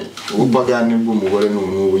nyine ubupagani bw'umugore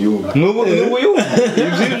n'ubuyumbe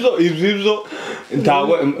ibyo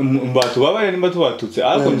ntabwo mbatubabaye nimba tubatutse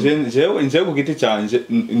ariko njewe ku giti cyanjye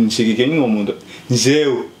nshigikiye n'umuntu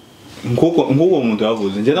njewe nk'uwo muntu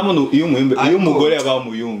yavuze njye namwe iyo umugore yaba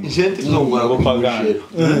muyumbe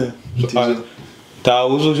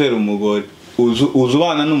uzujera umugore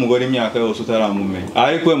uzubana n'umugore imyaka yose utaramumenya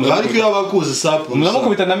ariko iyo abakuzi sapu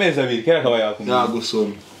muzamukubita n'amezi 2 kera akaba yakumenya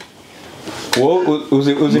nagusoma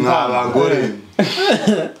uzi nk'abagore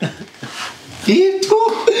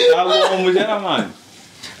ntabwo umujyana mani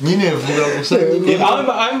nyine vuga gusa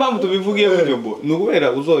aho impamvu tubivugiye gutyo bo ni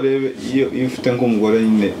ukubera uzorebe iyo ufite nk'umugore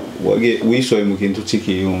nyine wishoye mu kintu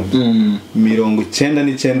cy'ikiyumba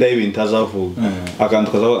 99% y'ibintu azavuga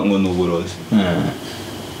akantu kazavuga ngo ni uburozi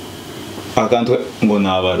akantu ngo ni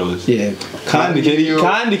abarozi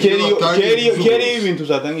kandi keri ibintu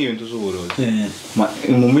uzatanga ibintu z'uburozi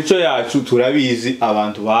mu mico yacu turabizi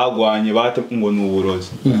abantu bagwanye bate ngo ni uburozi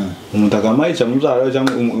umuntu akamayica muzara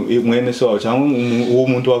cyangwa mwene se wawe cyangwa uwo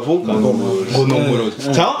muntu wavuga ngo ni uburozi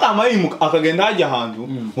cyangwa akamayimuka akagenda hajya ahantu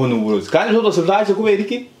ngo ni uburozi kandi byose byaje kubera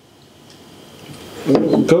iki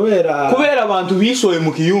kubera abantu bishoye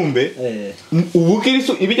mu kiyumbe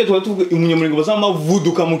ubukiriso ibijya tuvuga umunyamuringo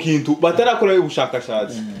bazamavuduka mu kintu batarakora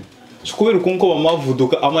ubushakashatsi kubera uko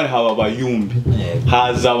bamavuduka amare haba bayumbe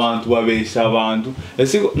haza abantu babesha abantu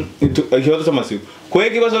ese ikibazo cy'amasiko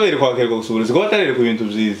kwega ibibazo berekwakerwa gusubiza ko batarereka ibintu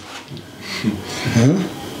byiza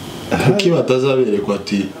kuki batazaberekwa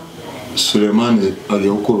ati Sulemani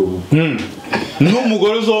agiye gukora ubu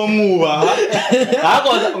n'umugore uzomwubaha ariko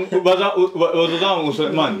bazamuga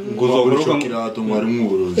Sulemani nguzogoroka kirato ngo ari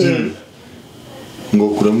mwuburozi ngo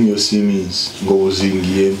kuramo iyo siminsi ngo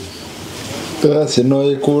buzingiye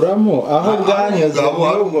sinoyikuramo aho bwanyuze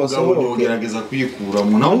niho bwosohoke ugerageza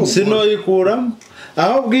kuyikuramo naho sinoyikuramo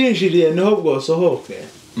aho bwinjiriye niho bwosohoke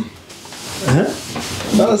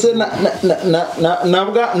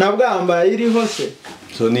nabwambaye iriho se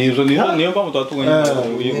so niyo mpamvu twatubonye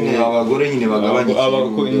abagore nyine bagabanya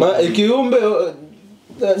ikiyumbe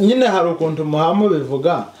nyine hari ukuntu muhamu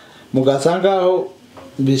bivuga mugasanga aho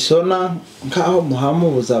bisona nkaho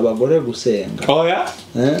muhamubuza abagore gusenga oya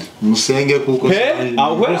musenge kuko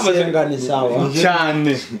gusenga ni sawa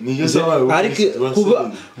cyane niyo sawa ariko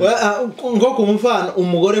kuba ngo kumufana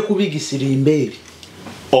umugore kubigisira imbere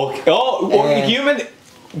ikiyumbe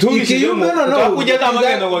tugishije kugeza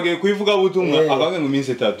amagendo ngo agiye kuivuga butumwa akange mu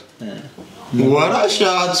minsi 3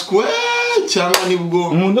 warashatswe cyangwa nibwo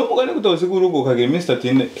umuntu umugani kutosigura urugo kagira iminsi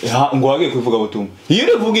 3 ngo agiye kuivuga butumwa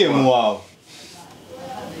yire vugiye mu wawe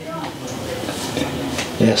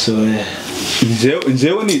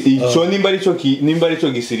njewe ni ico nimba ari cyo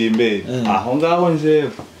gisira imbere aho ngaho njewe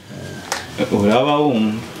uraba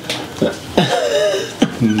wumva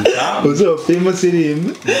uzopima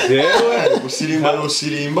sirimba jewe gusirimba no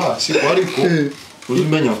sirimba siko ariko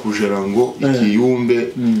uzimenya kujera ngo ikiyumbe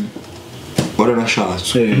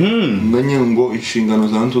wararashatse menye ngo inshingano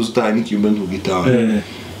zantu zitaye n'ikiyumbe ntugitaha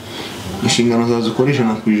inshingano zazikoresha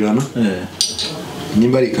na kwijana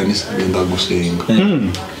nimba ari kanisa genda gusenga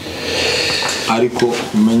ariko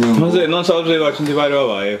umenye ngo nonse abavyeyi bacu ndi bari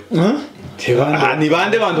babayeho ni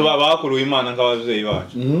bande bantu bakuruye imana nk'abavyeyi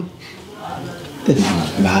bacu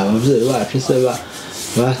abavyeyi bacu se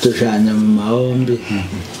batujanye mu mahombi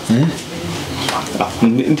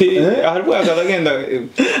hariko yakazagenda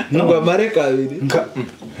ngo amare kabiri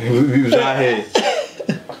bizahe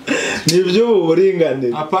n'ivy'ubu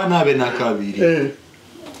buringanire apana habe na kabiri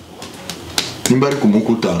nimba ari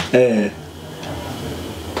kumukuta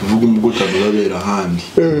tuvuga umukuta burabera ahandi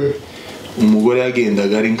umugore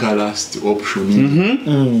yagendaga ari nka last option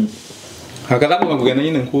hakazagomba kugenda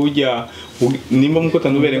nyine nkujya nimba mukuta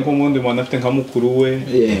nubere nko mundi mwana afite nka mukuru we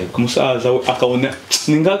umusaza we akabona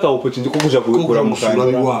ni ngaka opportunity ko kuja kugura mukanya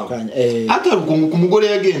ataruko umugore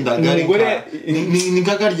yagendaga ari ni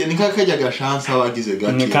nkakajya gashansa abagize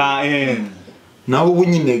gake naho ubu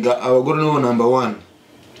nyine abagore nibo number 1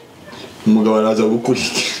 umugabo araza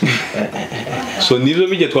gukurika so nizo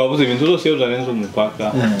bijye twavuze ibintu zose yo zarenze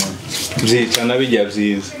umupaka byicana bijya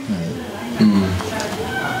byiza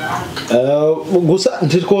gusa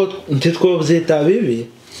ntitwo byita bibi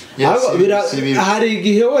hari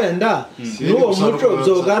igihe wenda n'uwo muco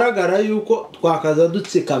byogaragara yuko twakaza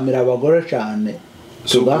dutsikamira abagore cyane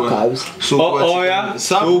tugakabisa oya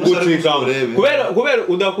kubera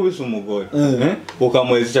udakubisa umugore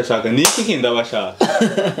ukamuheza icyo ashaka ni iki kindi aba ashaka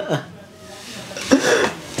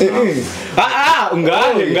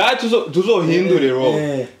ngahe tuzohindure roho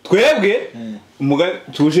twebwe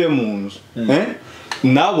tuje mu nzu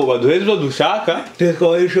nabo baduheza ibyo dushaka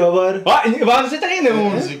twishobora bazita nyine mu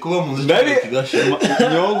nzu kuba mu nzu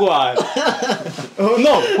nyogwara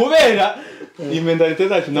no kubera imentalite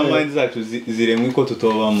zacu n'amahindi zacu ziremwe ko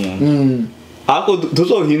tutoba mu nzu ako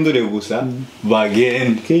tuzohindure gusa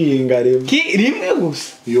bagende kiyinga rimwe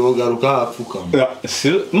gusa yogaruka apfukama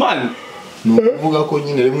man nukuvuga ko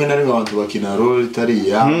nyine rimwe na rimwe abantu bakina role itari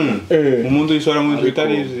ya umuntu yishora mu bintu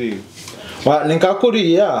bitari izi ni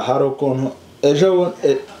nkakuriya hari ukuntu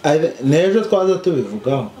n'ejo twaza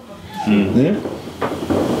tubivugaho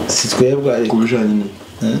si twebwe kubijanye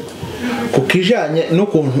kuko ijanye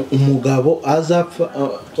n'ukuntu umugabo azapfa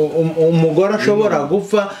umugore ashobora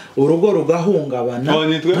gupfa urugo rugahungabana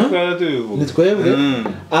ni twebwe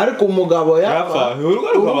ariko umugabo yapfa urugo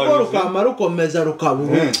rukama rukomeza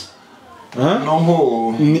rukabura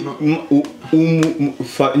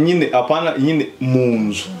nyine apana nyine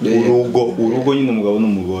munzu urugo nyine umugabo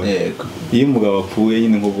n'umugore iyo umugabo apfuye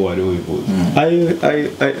nyine nk'uko wari wivuze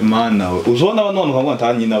mana we uzona none ukavuga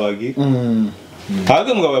nta nyina bagi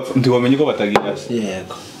ntabwo umugabo ntiwamenye ko batagira se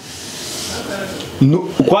yego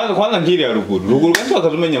kwanza nkiriya ruguru kandi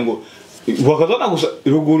bakazumenya ngo bakazona gusa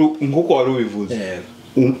ruguru nk'uko wari wivuze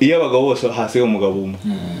iyo abagabo bose hasigaye umugabo umwe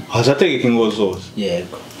hazategeka ingo zose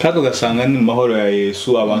yego kandi ugasanga ni mu mahoro ya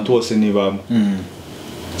Yesu abantu bose ni bamwe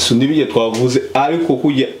so nibije twavuze ariko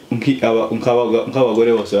kujya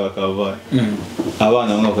nk'abagore bose bakava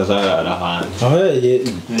abana bamwe bakazarara hanze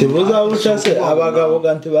tibuza buca se abagabo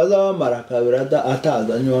ganti bazabamara kabiri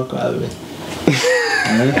atazanye wa kabiri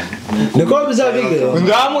niko bizabigera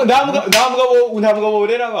ndamugabo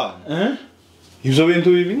urera abana ibyo bintu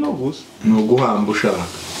bibi no gusa ni uguhamba ushaka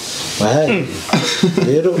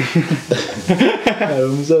rero hari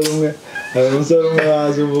umusore umwe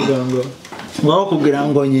waza uvuga ngo mwa kugira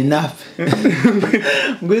ngo nyinafe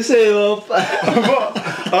ngwise yopa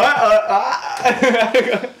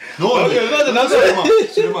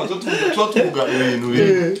tuba tuvuga ibintu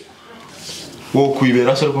bimwe wo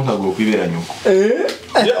kwibera se ariko ntabwo kwibera nyuko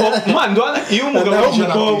man ndwana iyo umugabo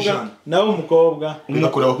nawe umukobwa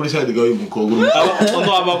unakureba kuri side gawe umukobwa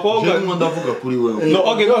abakobwa ndavuga kuri wewe no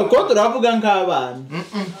okay ko turavuga nk'abana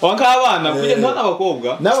wakabana kuje ndwana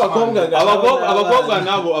abakobwa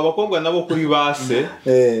nabo kuri base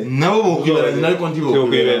nabo bokwibera ariko ndi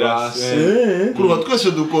bokwibera kuruba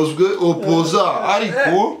twese dukozwe opoza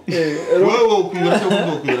ariko wewe kwibera se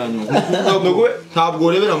kwibera nyuko ntabwo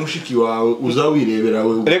urebera mushiki wawe uzawirebera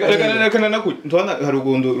wewe reka ndwana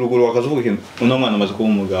haruguru wakazuvuga ikintu uno mwana amaze kuba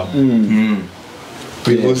umugabo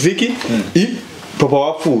muziki papa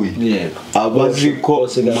wapfuye abaziko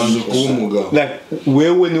umaze kuba umugabo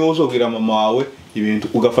wewe niwe uzobwira mama wawe ibintu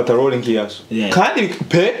ugafata role nkiyaso kandi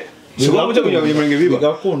pe sikuba mucyo kugira ngo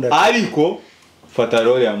biba ariko fata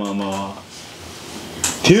role ya mama wawe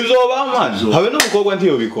tizoba man habe n'umukobwa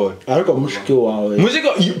ntiyo bikora ariko mushiki wawe muziko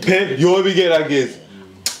pe yo bigerageza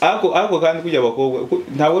ako kandi kujya abakobwa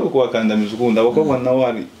ntabwo ari kubakandamiza ukunda abakobwa nawe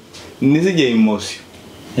ari nizige emotion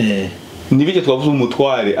nibije twavuze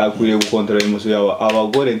umutware akwiriye gukontrola emotion yawe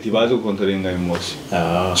abagore ntibazi gukontrola emotion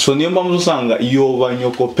so niyo mpamvu usanga iyo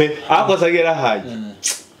banyoko pe ako sagera haje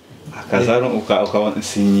akazaro ukabona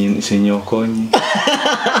sinyokonyi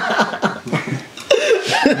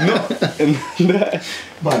no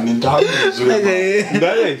bani ndahuzura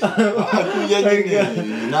ndale akujyanye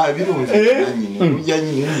na birumve nyine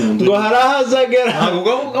ujyanye n'umuntu ngo harahazagera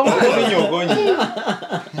ntabwo sinyokonyi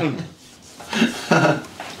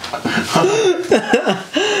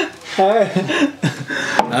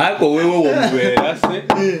ariko wewe wumvera se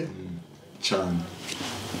cyane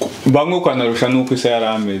bamwe ukanarusha nuko isa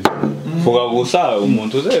yarameze vuga gusa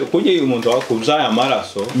umuntu uze kujye umuntu wakuza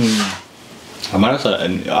amaraso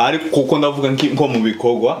ariko kuko ndavuga nko mu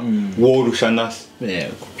bikogwa worusha nase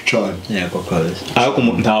yego cyane yego kabisa ariko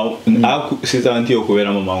ntawo sizanti yo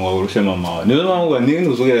kubera mama ngo urushe mama wawe nizo mpamvu ni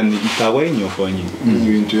uzugera ni itagwa inyoko nyine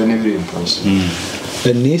ibintu ya never impossible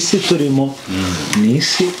nisi turimo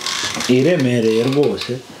nisi iremereye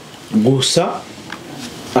rwose gusa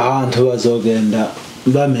ahantu bazogenda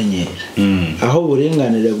bamenyera aho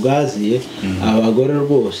uburinganire bwaziye abagore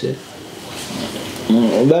rwose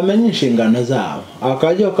bamenye inshingano zabo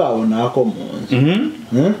akajyo kabo nako munzu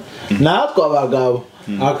natwe abagabo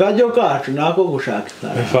akajyo kacu nako gushaka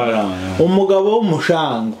ifaranga umugabo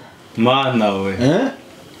w'umushango mana we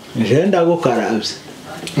je ndagukarabye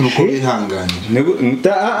nuko bihanganira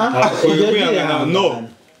no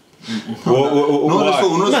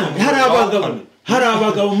hari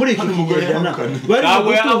abagabo muri iki kigero bari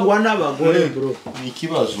gutungwa n'abagore bro ni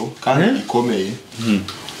ikibazo kandi gikomeye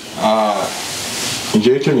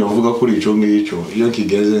njyewe cyo nyavuga kuri ico ngicyo iyo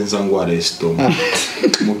kigeze nza ngo arestoma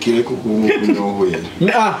mukire kuko umunyohoye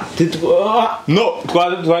no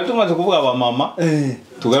twari tumaze kuvuga aba mama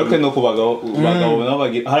tugaruke no kubagabo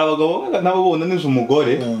n'abagira hari abagabo nabo bona nizo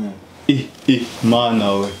umugore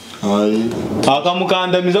mana we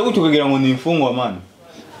akamukandamiza gutyo kugira ngo ni imfungwa mana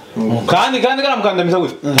kandi karamukandamiza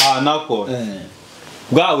gutyo nako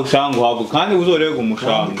bwa ushango habo kandi uzorega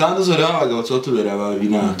umushango kandi uzorega abagabo tubera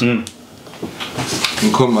babina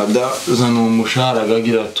niko mada zana umushahara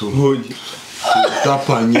gagira tu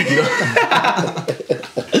tapanyigira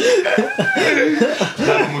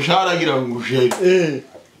umushahara gira ngushe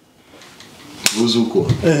buzuko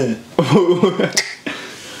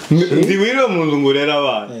ndi wiriwe mu nzu ngurera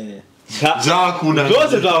abana zakuna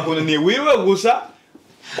zose zakuna ni wiriwe gusa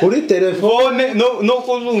kuri telefone no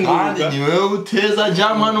kuzunguruka kandi ni wewe uteza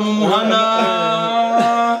jama no mu muhana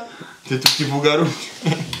tukivuga rumwe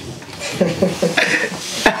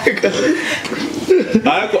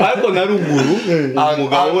ariko na ruguru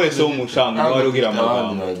umugabo wese w'umushango wari ugira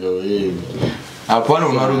amagambo apana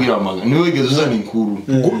unarugira amagambo niwe wigeze uzana inkuru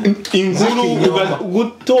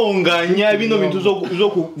gutonganya bino bintu zo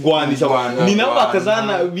kugwanisha ni nabo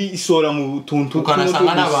bakazana bisora mu tuntu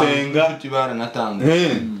ukanasanga n'abantu baranatanga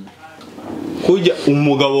kujya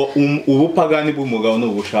umugabo ubupagani bw'umugabo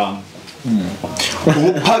n'ubushango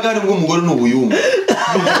ubupagani bw'umugore n'ubuyumba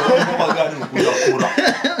ubupagani n'ukudakura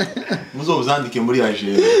muzobuzandike muri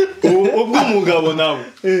ajere ubw'umugabo nabo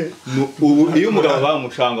iyo umugabo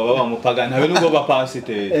bamushanga baba mupagani habe nubwo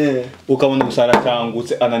bapasiteri ukabona gusara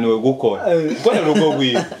cyangutse ananiwe gukora kuko ni urugo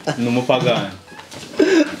rwiwe ni umupagani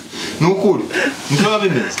nukuri niko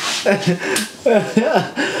babimeze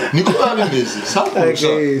niko babimeze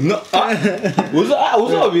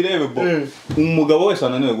uza birebe bo umugabo wese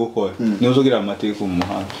ananiwe gukora niwe uzugira amatiku mu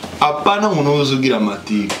muhanda apana umuntu uzugira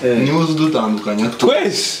amatiku niwe uzudutandukanya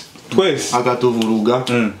twese akatuvuruga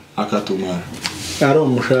akatumara ari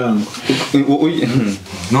umushanga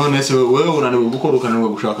none se wewe unaniwe gukora ukananiwe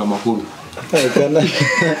gushaka amakuru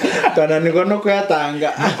kananirwa no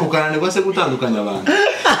kuyatanga ukananirwa se gutandukanya abantu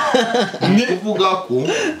ni kuvuga ko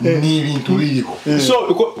ni ibintu biriho so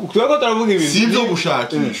twego turavuga ibintu si byo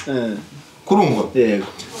gushakishwa kurumva yego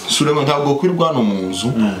Sulema ntabwo kwirwa no mu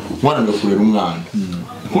nzu wananiwe kurera umwana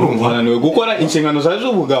kurumva wananiwe gukora inshingano zawe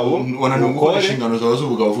z'ubugabo wananiwe gukora inshingano zawe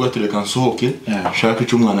z'ubugabo uvuga ati reka nsohoke shaka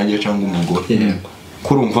icyo umwana agiye cyangwa umugore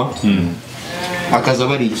kurumva akaza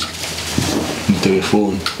bari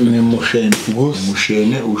telefone ni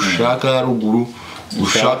mushene ushaka ruguru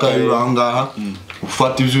ushaka yurangaha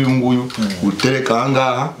ufata ivyo nguyu utereka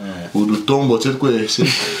angaha udutombotse twese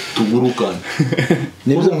tugurukana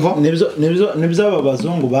nibyo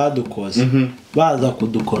abazungu badukoze baza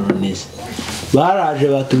kudukoloniza baraje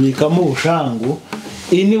batubikamo ubushangu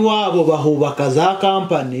ini wabo bahubaka za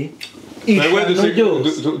kampani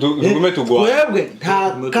twebwe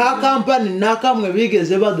nta ka kampani na kamwe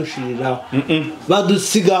bigeze badushiriraho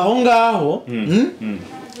badusiga aho ngaho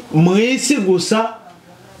mu isi gusa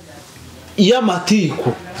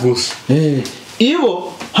y'amatiku gusa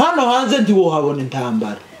ibo hano hanze ntiwohabona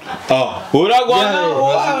intambara uragwana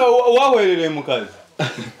wahwerereye mu kazi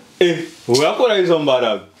urakora izo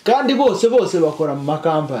mbaraga kandi bose bakora mu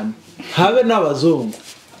makampani habe n'abazungu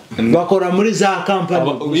bakora muri za kampani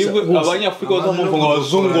abanyafrika bazamufunga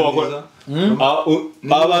abazungu bakora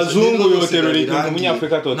abazungu yoterura ikintu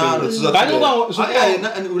umunyafrika toterura kandi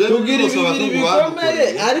tugira ibibiri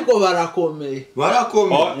bikomeye ariko barakomeye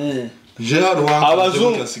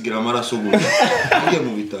abazungu basigira amaraso gusa ngiye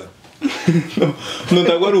mu bitaro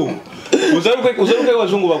ntabwo ari ubu uzaruke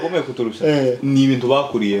abazungu bakomeye kuturusha ni ibintu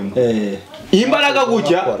bakuriyemo imbaraga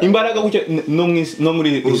gutya no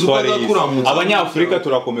muri histoire y'isi abanyafrika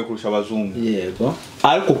turakomeye kurusha abazungu yego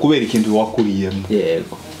ariko kubera ikintu wakuriyemo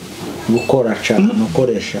yego gukora cyane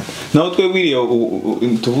ukoresha naho twebwiriye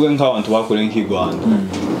tuvuge nk'abantu bakoreye nk'i Rwanda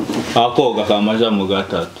akoga kamaja mu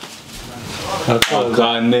gatatu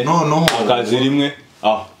akane akazi rimwe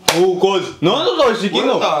ukoze none uzoshika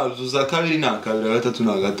ino uza kabiri na kabiri gatatu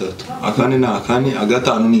na gatatu akane na akane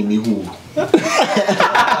agatanu ni imihuru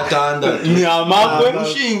atandatu ni amakwe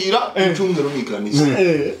ushingira ucungero mikanisa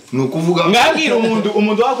nukuvuga ngagira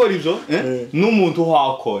umuntu wakora ivyo n'umuntu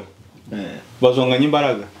wakora bazonganya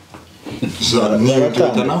imbaraga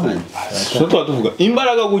so tuvuga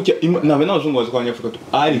imbaraga gutya nabe n'abazungu bazikwanya Afrika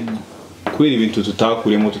ariko kubera ibintu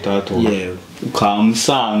tutakuremo tutatoba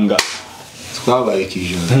ukamusanga twabaye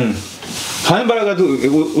kijana kandi imbaraga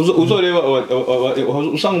uzoreba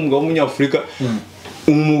usanga umugabo w'umunyafrika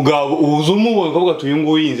umugabo uzumubona ukavuga tuyu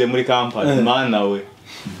nguyu yinze muri kampani mana we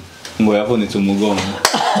ngo yavunitse umugongo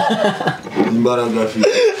imbaraga afite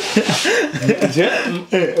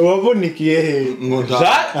wavunikiye he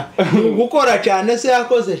gukora cyane se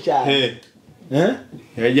yakoze cyane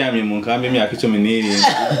yajyamye mu nkambi imyaka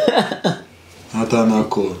 17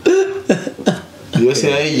 atanako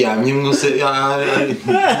yose yajyamye mwose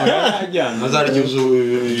yajyamye azarya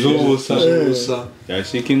zubusa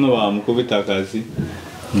yashika ino bamukubita akazi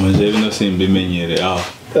muje bino simbimenyere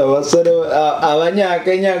abasore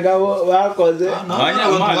abanyakenya gabo bakoze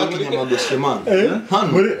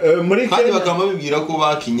muri kandi bakamba bibwira ko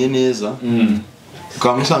bakinye neza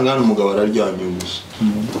ukamusanga hano umugabo araryamye gusa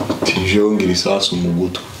tije wongira isasu mu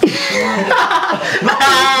gutwi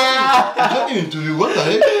ibintu bibota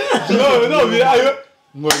no birayo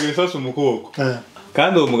ngwagira isasu mu kuboko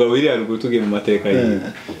kandi uwo mugabo iri haruguru tugiye mu mateka ye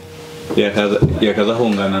yakaza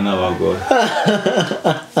hungana n'abagore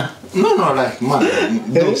no like man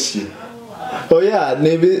dossier oya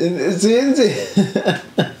sinzi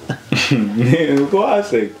uko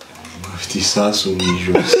aseka afite isasu mu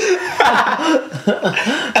ijosi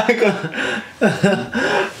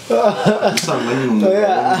usanga nyine umugabo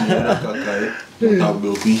yarakakaye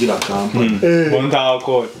ntabwo kwinjira kampani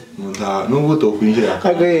ntakora nubwo utokwinjira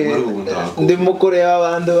ndi mukureba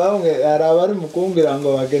abantu bamwe hari abari mukumbwira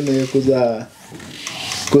ngo bakeneye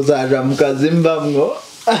kuzaja mu kazi mbamwo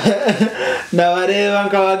nabareba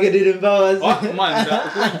nkabagirira imbabazi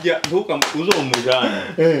ntuka uzomujana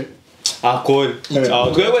akore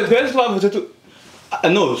twese twavuze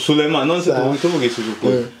no Suleiman none se tuvugishije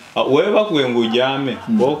ukuri wewe bakuye ngo ujyame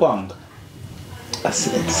bo kwanga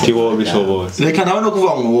kibo bishobora reka nawe no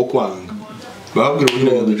kuvuga ngo wo kwanga babwira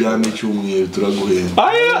uburyo tujyana icyumweru turaguhenda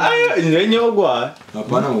aya nyogwa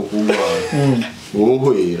apana ngo kugwara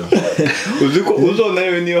wohwera uziko uzona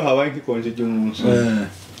yewe niyo habaye nkikonje cy'umunsi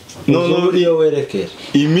none uriyo werekera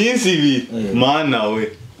iminsi ibi mana we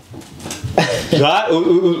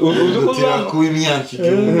uziko kuba imyaka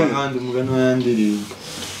igihumbi kandi umugani wayandirimba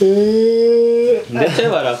ndetse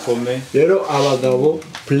barakome rero abagabo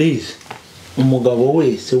please umugabo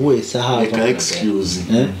wese eka excuse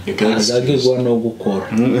azagirwa no gukora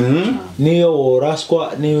niyo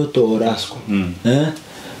woraswa niyo utoraswa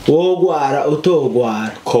wogwara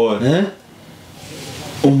utogwara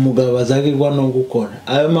umugabo azagirwa no gukora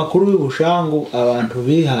ayo makuru y'ubushangu abantu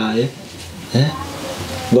bihaye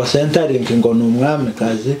ngo centering ngo ni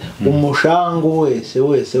umwamikazi umushangu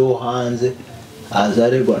wese wo hanze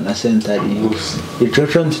azaregwa na centering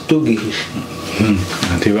icoco ntitugihisha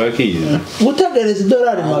ntibakiza gutegereza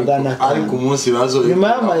idolari 100 ariko umunsi bazo nyuma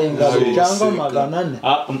y'amayenga cyangwa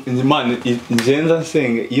 400 imana ngenza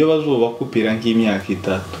nsenge iyo bazobakupira nk'imyaka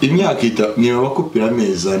 3 imyaka 3 niba bakupira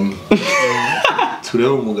amezi 4 turebe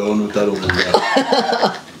umugabo n'utari umugabo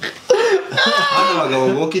hano abagabo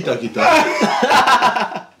bo kita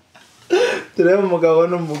turebe umugabo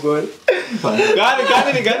n'umugore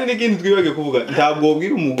kandi n'ikindi twibage kuvuga ntabwo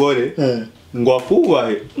ubwira umugore ngo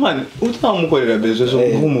akubahe man utamukorera bezo zo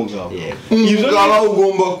nk'umugabo umugabo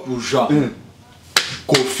ugomba kuja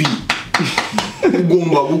kofi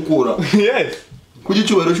ugomba gukora kuki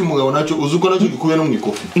cyubahiro cy'umugabo nacyo uzuko nacyo gikubiye no mu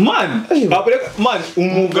ikofi man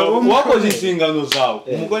umugabo wakoze insingano zawe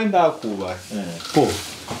umugore ndakubahe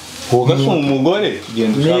woga so umugore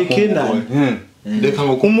genda ushaka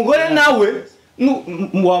umugore nawe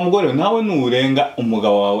wa mugore nawe nurenga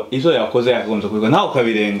umugabo wawe izo yakoze yagonze kubiko nawe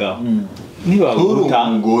ukabirenga niba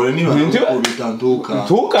umugore niba ubitanduka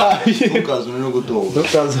tukazuna no gutoba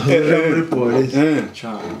tukazura muri polisi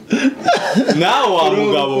nawe wa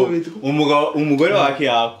umugore wake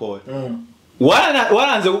yakora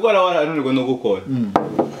waranze gukora warananirwa no gukora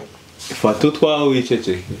fata utwawe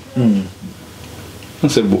wiceceke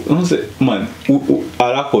nse man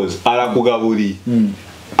arakoze arakugaburiye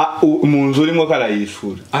mu nzu urimo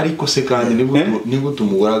karayishura ariko se kandi nibwo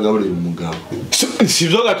tumugora agaburira umugabo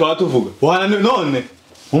sivyo gatwa tuvuga none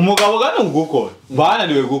umugabo gano gukora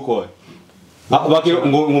bananiwe gukora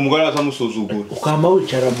ngo umugore atamusuzugura ukama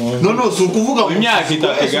wicara mu nzu no si ukuvuga imyaka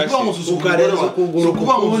itategase ukareza ukuguru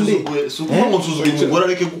kundi sukuvuga ngo nsuzugura umugore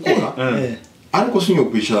areke gukora ariko sinyo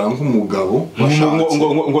kwicara nk'umugabo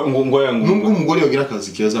nubwo umugore yogira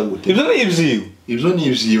akazi keza gute ibyo ni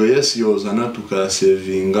ibyiyo yes yozana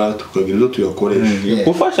tukasevinga tukagira ibyo tuyakoresha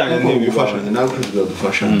gufashanya n'ibifashanya nawe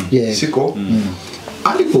tudufashanya siko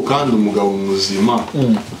ariko kandi umugabo muzima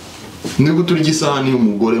niba turya isahani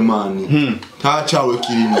y'umugore mani nta cyawe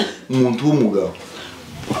kirimo umuntu w'umugabo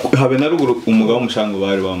habe na ruguru umugabo w'umushango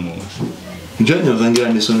bari bamuzi njye zangira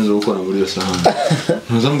n'isoni zo gukora muri iyo sahani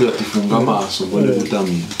ntuzambwira ati funga amaso ngo ndi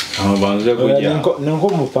gutamira banze kujya nko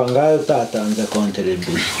mupangayo utatanze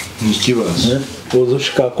contribution ni ikibazo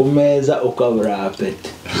uzushika ku meza ukabura apeti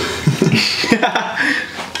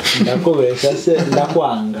ndakubesha se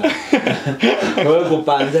ndakwanga wowe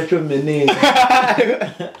gupanze 10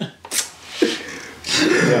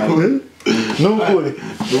 nukuri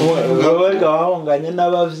wowe gahonganye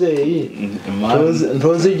n'abavyeyi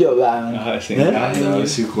ntozi iryo banga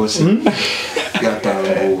siko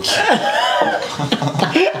gatanguse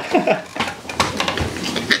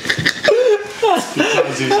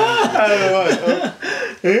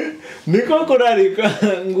niko kurarika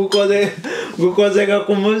ngukozeka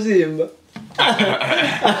ku muzimba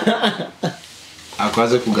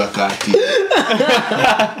akwaze kugakati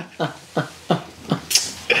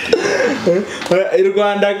i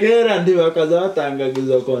Rwanda kera ndibakaza batangaga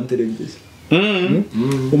izo contribution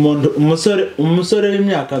umusore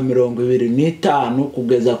w'imyaka 25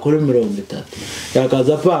 kugeza kuri 30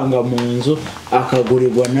 yakaza apanga mu nzu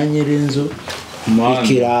akagurirwa na nyirinzu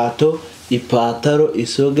ikirato ipataro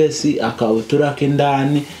isogesi akabutura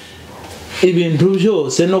k'indani ibintu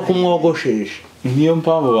byose no kumwogoshesha niyo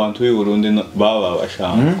mpamvu abantu b'i Burundi baba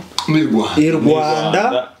bashaka i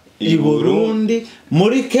Rwanda i Burundi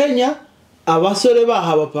muri Kenya abasore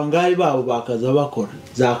baha abapangayi babo bakaza bakora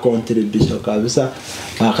za contribution kabisa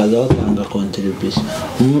bakaza batanga contribution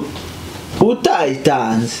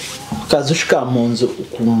utayitanze kazushika mu nzu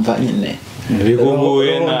ukumva nyine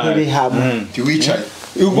bigoye na tiwicaye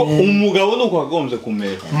umugabo nuko agombye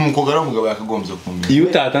kumera umugabo umugabo yakagombye kumera iyo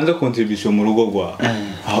utatanze contribution mu rugo rwa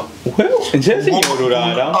nje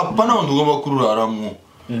sinyorurara apana ndugomba kururaramo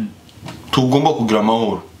tugomba kugira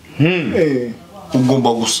amahoro ugomba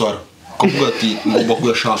gusara kuvuga ati ngomba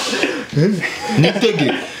kuyashaka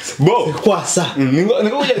nitege bo kwasa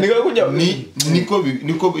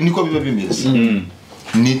niko biba bimeze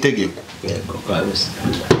ni itegeko yego kabisa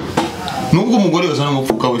nubwo umugore wese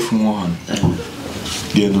n'umupfuka w'ifumo hano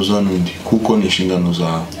genda uzana undi kuko ni inshingano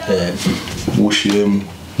zawe ushiremo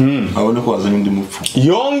abone ko wazanye undi mupfu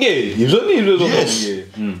yonge ivyo ni ivyo zonge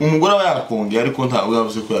umugore aba yakonge ariko ntabwo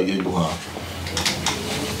yavuze ko yagiye guhaha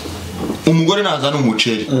umugore nazana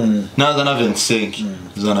umuceri nazana 25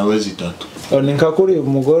 zana we zitatu oninka kuri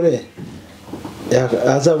umugore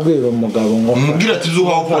azabwira umugabo ngo umubwira ati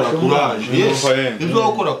zuha ukora courage yes zuha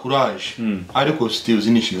ukora courage ariko still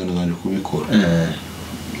zini inshingano zanjye kubikora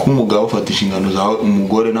kumugabo ufata inshingano zawe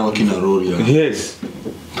umugore nawe kina role ya yes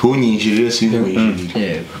tunyinjirire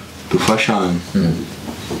sinkwinjirire dufashane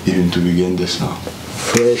ibintu bigende sawa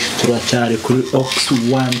fresh turacyari kuri Ox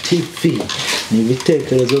One TV ni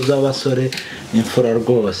ibitekerezo by'abasore imfura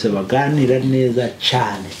rwose baganira neza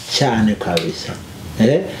cyane kabisa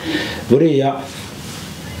buriya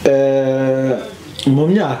mu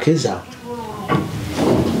myaka iza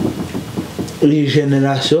iyi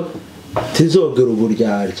generation tizogera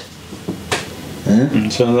uburyarya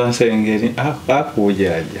nsonza nsengeri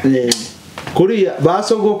akujyaja kuriya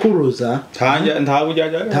basogokuruza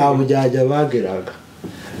nta bujyajya bageraga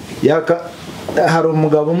hari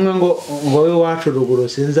umugabo umwe ngo w'iwacu ruguru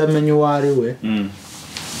sinzi amenye uwo ari we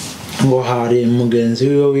ngo hari mugenzi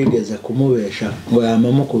we wigeze kumubesha ngo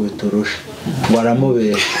yamamukubita urusha ngo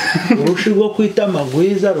aramubesha urusha rwo kwita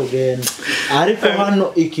amagwiza rugenda ariko hano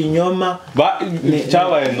ikinyoma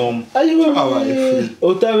cyabaye nomo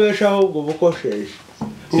utabesha ahubwo bukosheje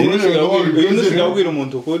usigaye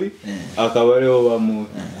umuntu ukuri akaba ariho bamuwe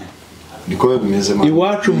niko bimeze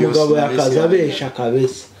iwacu umugabo yakaza abesha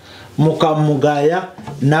kabisa mukamugaya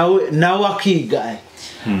nawe akigaya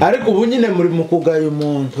ariko ubu nyine muri mu kugaya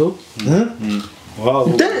umuntu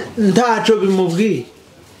ntaco bimubwiye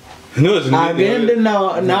agende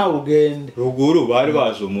nawe ugende ruguru bari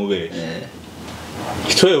baje umubesha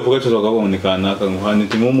icyo yavuga cyo bakaboneka naka ngo hano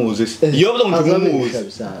timumuzi iyo bamutumuzi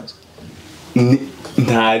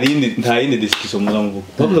nta yindi discussion muzamuvuga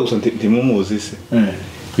bavuga gusa timumuzi se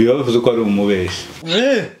biba bivuze ko ari umubesha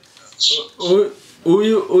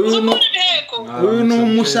uyu ni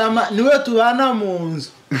umusama niwe tubana mu nzu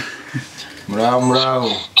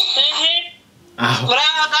muraho aho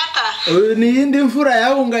uyu ni iyindi mfura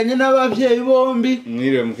yahunganye n'ababyeyi bombi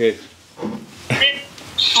mwiriwe mukeke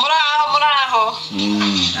muraho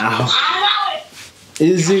aho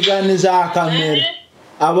iziga ni za kamera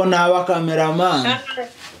abo ni abakameramani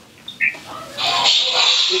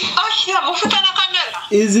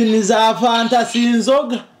izi ni za fantasi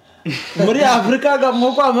inzoga muri Afrika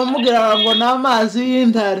gamwuko amamubwira ngo n'amazi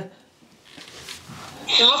y'intare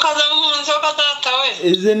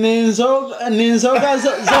izi ni inzoga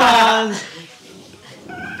zo hanze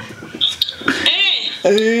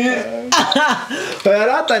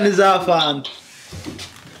yarata ni za fanta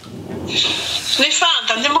ni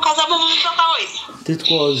fanta ndi mukaza mu nzoga we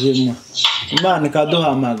titwozima Imana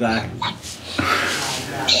ikaduhamagara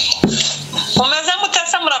umeze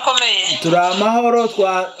mutese murakomeye turi amahoro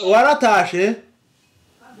waratashe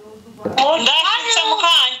ndahise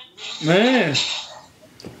mukanya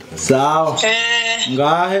sawa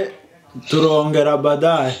ngahe turongera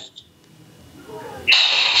badaye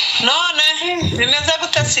none bimeze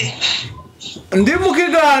gute si ndi mu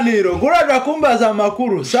kiganiro guraja kumbaza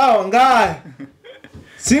amakuru sawa ngahe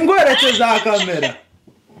singwerekeza kamera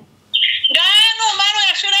ngahe numaro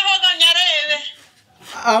yashireho ganyarebe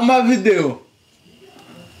ama video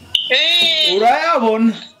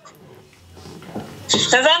urayabona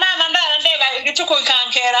zana ndeba igicuku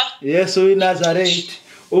ikankera Yesu w'i Nazareti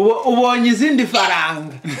ubonye izindi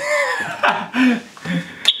faranga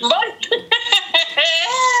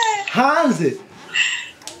hanze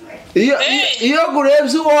iyo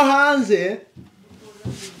gurebye uwo hanze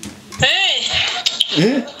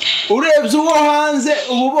urebye uwo hanze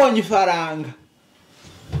uba ubonye ifaranga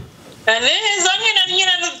nizo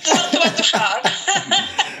nyine tuba dushaka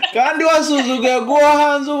kandi wasuzuguye guwo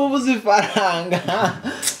hanze uba ubuze ifaranga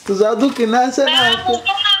tuzadukina se natwe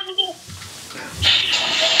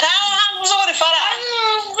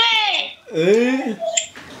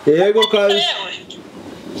yego kabisa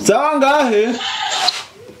sawa ngahe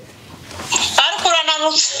ariko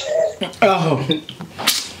urananutse aho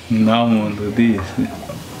nta muntu disi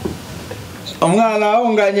umwana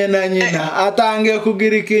wahunganye na nyina atangiye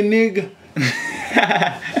kugira ikiniga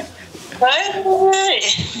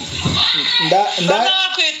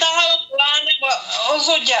kwitaho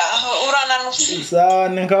uzujya urananutse sawa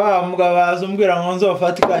ninka wamuga baza umbwira ngo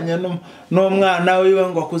nzofatikanye n'umwana wiwe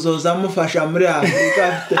ngo kuzoza amufasha muri Afrika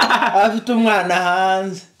afite umwana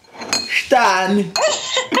hanze shitani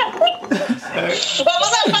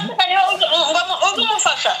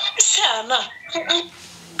uzumufasha cyane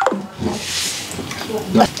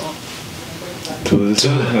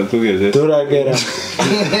turagera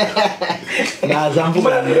naza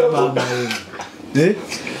mvuga mama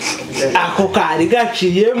ako kari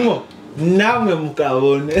gaciyemo namwe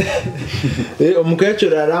mukabone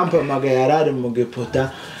umukecuru arampamagaye yarari mu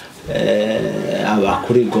giputa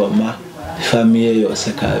abakuri Goma famiye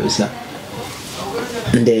yose kabisa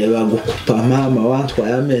ndeba gukupa mama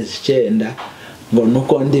wantwaye amezi 9 ngo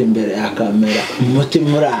nuko ndi imbere ya kamera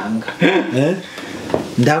umutima uranga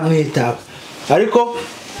ndamwitaba ariko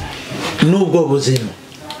nubwo buzima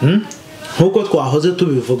nkuko twahoze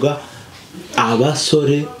tubivuga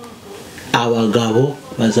abasore abagabo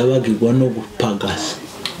bazabagirwa no gupagasa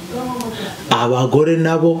abagore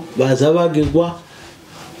nabo bazabagirwa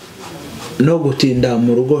no gutinda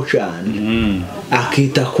mu rugo cyane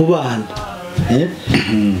akita ku bana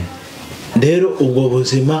rero ubwo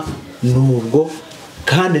buzima nubwo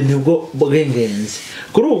kandi nibwo bw'ingenzi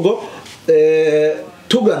kuri ubwo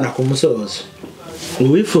tugana ku musozo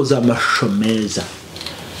uwifuza amashusho meza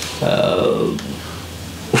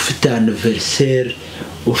ufite anniversaire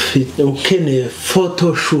ukeneye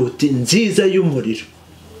photoshoot nziza y'umuriro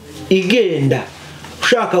igenda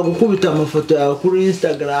ushaka gukubita amafoto yawe kuri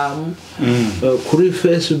Instagram kuri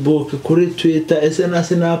Facebook kuri Twitter ese na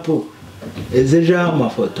Snap ezeje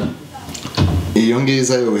amafoto iyo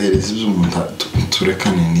ngiza yohereza iby'umuntu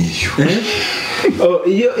turekane niyo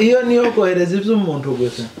iyo niyo kohereza iby'umuntu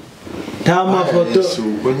gusa ta mafoto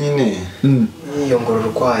ubwo nyine yiyongorera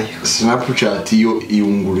kwayo Snapchat iyo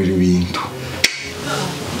iyungurira ibintu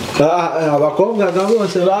abakobwa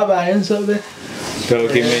bose babaye insobe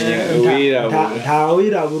nta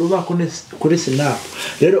wirabura uba kuri Snap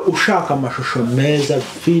rero ushaka amashusho meza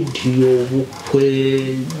video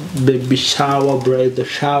bukwe baby shower bridal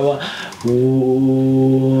shower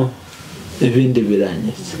ibindi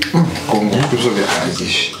biranyitse konguzo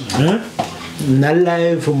bihagije na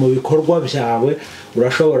live mu bikorwa byawe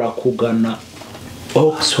urashobora kugana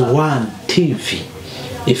Ox1 TV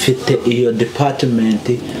ifite iyo department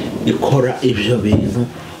ikora ibyo bintu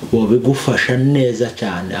bigufasha neza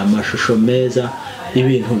cyane amashusho meza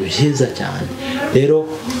ibintu byiza cyane rero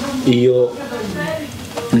iyo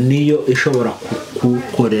niyo ishobora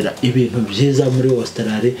kukorera ibintu byiza muri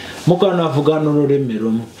Australia mukanavuga n'ururimi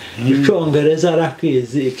rumwe icyongereza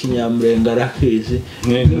arakizi ikinyamurenga arakizi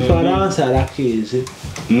ifaransa arakizi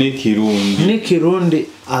n'ikirundi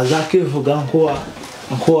azakivuga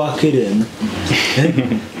nko akirena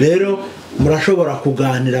rero murashobora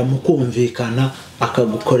kuganira mukumvikana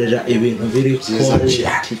akagukorera ibintu biri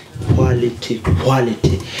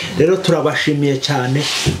quality rero turabashimiye cyane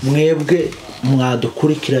mwebwe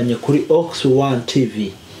mwadukurikiranye kuri Ox1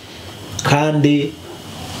 TV kandi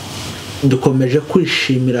dukomeje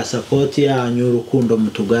kwishimira support yanyu urukundo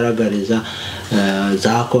mutugaragariza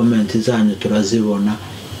za comment zanyu turazibona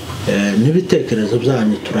n'ibitekerezo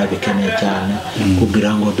byanyu turabikeneye cyane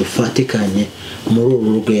kugira ngo dufatikanye muri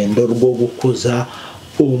uru rugendo rwo gukuza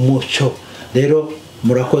umuco rero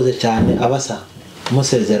murakoze cyane abasa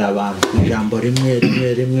musezera abantu ijambo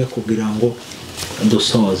rimwe kugira ngo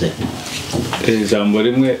dusoze ijambo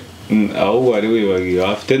rimwe aho wari wibagiwe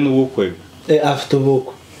afite n'ubukwe afite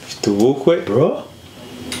ubukwe bro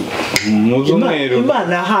muzumero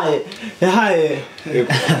Imana yahaye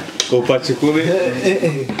opachikube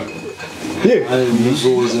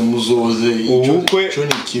muzoze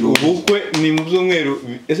ubukwe ni muzumero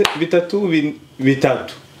ese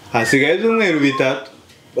bitatu hasigaye ibyumweru bitatu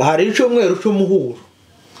hari icyumweru cy'umuhuro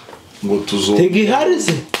ngo tuzo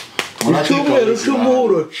tegiharize icyumweru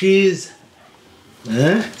cy'umuhuro cyiza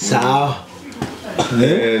sawa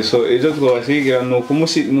so ibyo twabashigira ni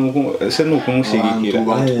ukumushyigikira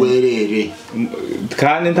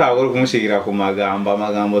kandi ntabwo ari ukumushyigikira ku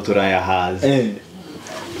amagambo turayahaza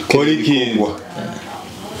kora ikintu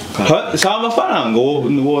si amafaranga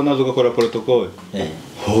wowe nazo ugakora protocole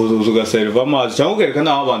ugaseriva amazi cyangwa ukereka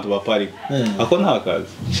n'aho abantu baparika ako nta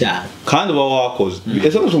kazi kandi uba wakoze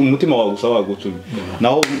ese gusa umutima wawe gusa wagutumye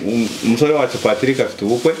naho umusore wacu Patrick afite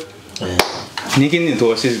ubukwe n'ikindi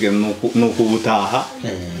tubashizwe ni ukubutaha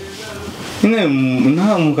nyine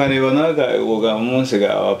nta mukareba naga umunsi ga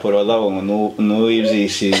abaporo bazabona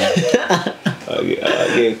n'uw'ibyishimo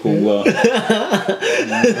agiye kugwa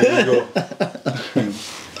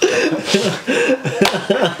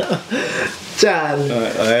cyane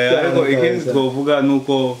ariko ikindi twavuga ni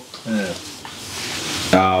uko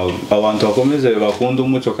abantu bakomeze bakunda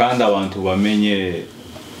umuco kandi abantu bamenye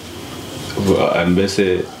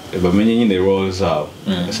mbese bamenye nyine role zabo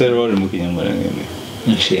ese role mu kinyamurenge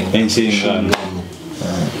inshingano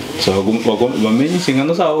so bamenye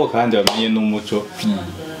inshingano zabo kandi bamenye n'umuco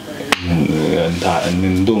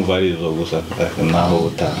ndumva ari izo gusa naho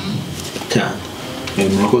utaha cyane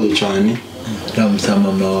murakoze cyane ramutsa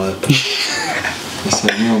mama wawe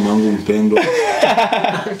asante mama wangu mpendwa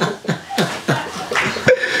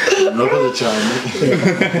murakoze cyane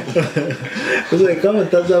uze kama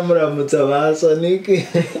tazamuramutsa baso niki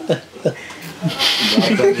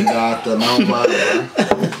data naho mara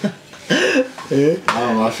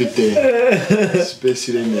afite space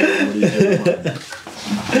iremeye muri ibyo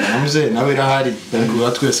namuze nawe irahari ariko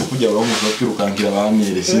twese kujya bamuza kwirukankira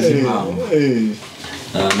abamere sinzi impamvu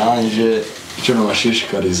nanje icyo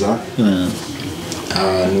nabashishikariza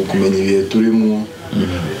ni ukumenya ibihe turimo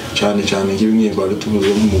cyane cyane nk'ibimwe twari tuvuze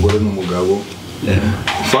nk'umugore n'umugabo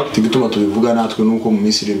fact gituma tubivuga natwe nuko mu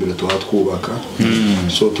minsi iri imbere twubaka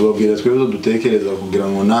so tubabwira twebwe dutekereza kugira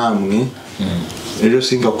ngo namwe ejo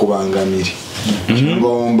singakubangamire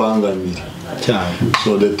cyangwa mbangamire cyane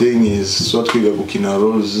so the thing is so twiga gukina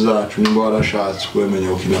roles zacu nimba warashatse kwemenya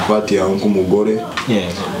gukina party yawe nk'umugore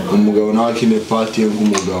umugabo nawe akine party ye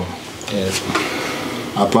nk'umugabo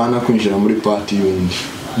apana kwinjira muri party y'undi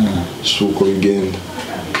suko bigenda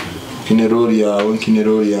kine role yawe kine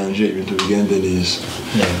role yanje ibintu bigende neza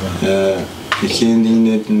ikindi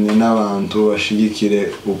n'abantu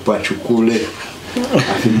bashigikire upacukule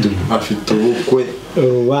afite ubukwe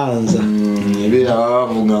urubanza bira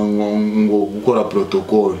bavuga ngo gukora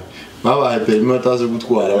protocole babaye permis batazi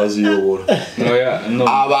gutwara baziyobora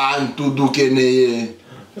abantu dukeneye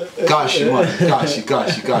kashi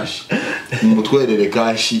mutwerere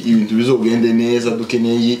kashi ibintu bizogende neza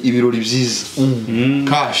dukeneye ibirori byiza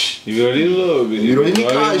kashi ibirori ni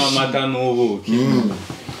kashi amata n'ubuki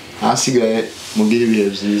asigaye mugire ibihe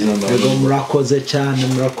byiza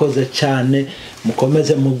murakoze cyane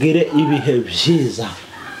mukomeze mugire ibihe byiza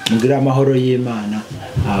mugire amahoro y'Imana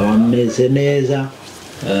abameze neza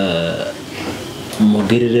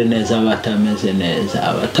mugirire neza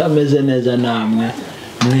abatameze neza namwe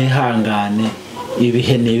mwihangane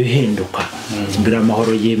ibihe nibihinduka mugire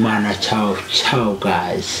amahoro y'Imana ciao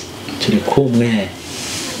guys turi kumwe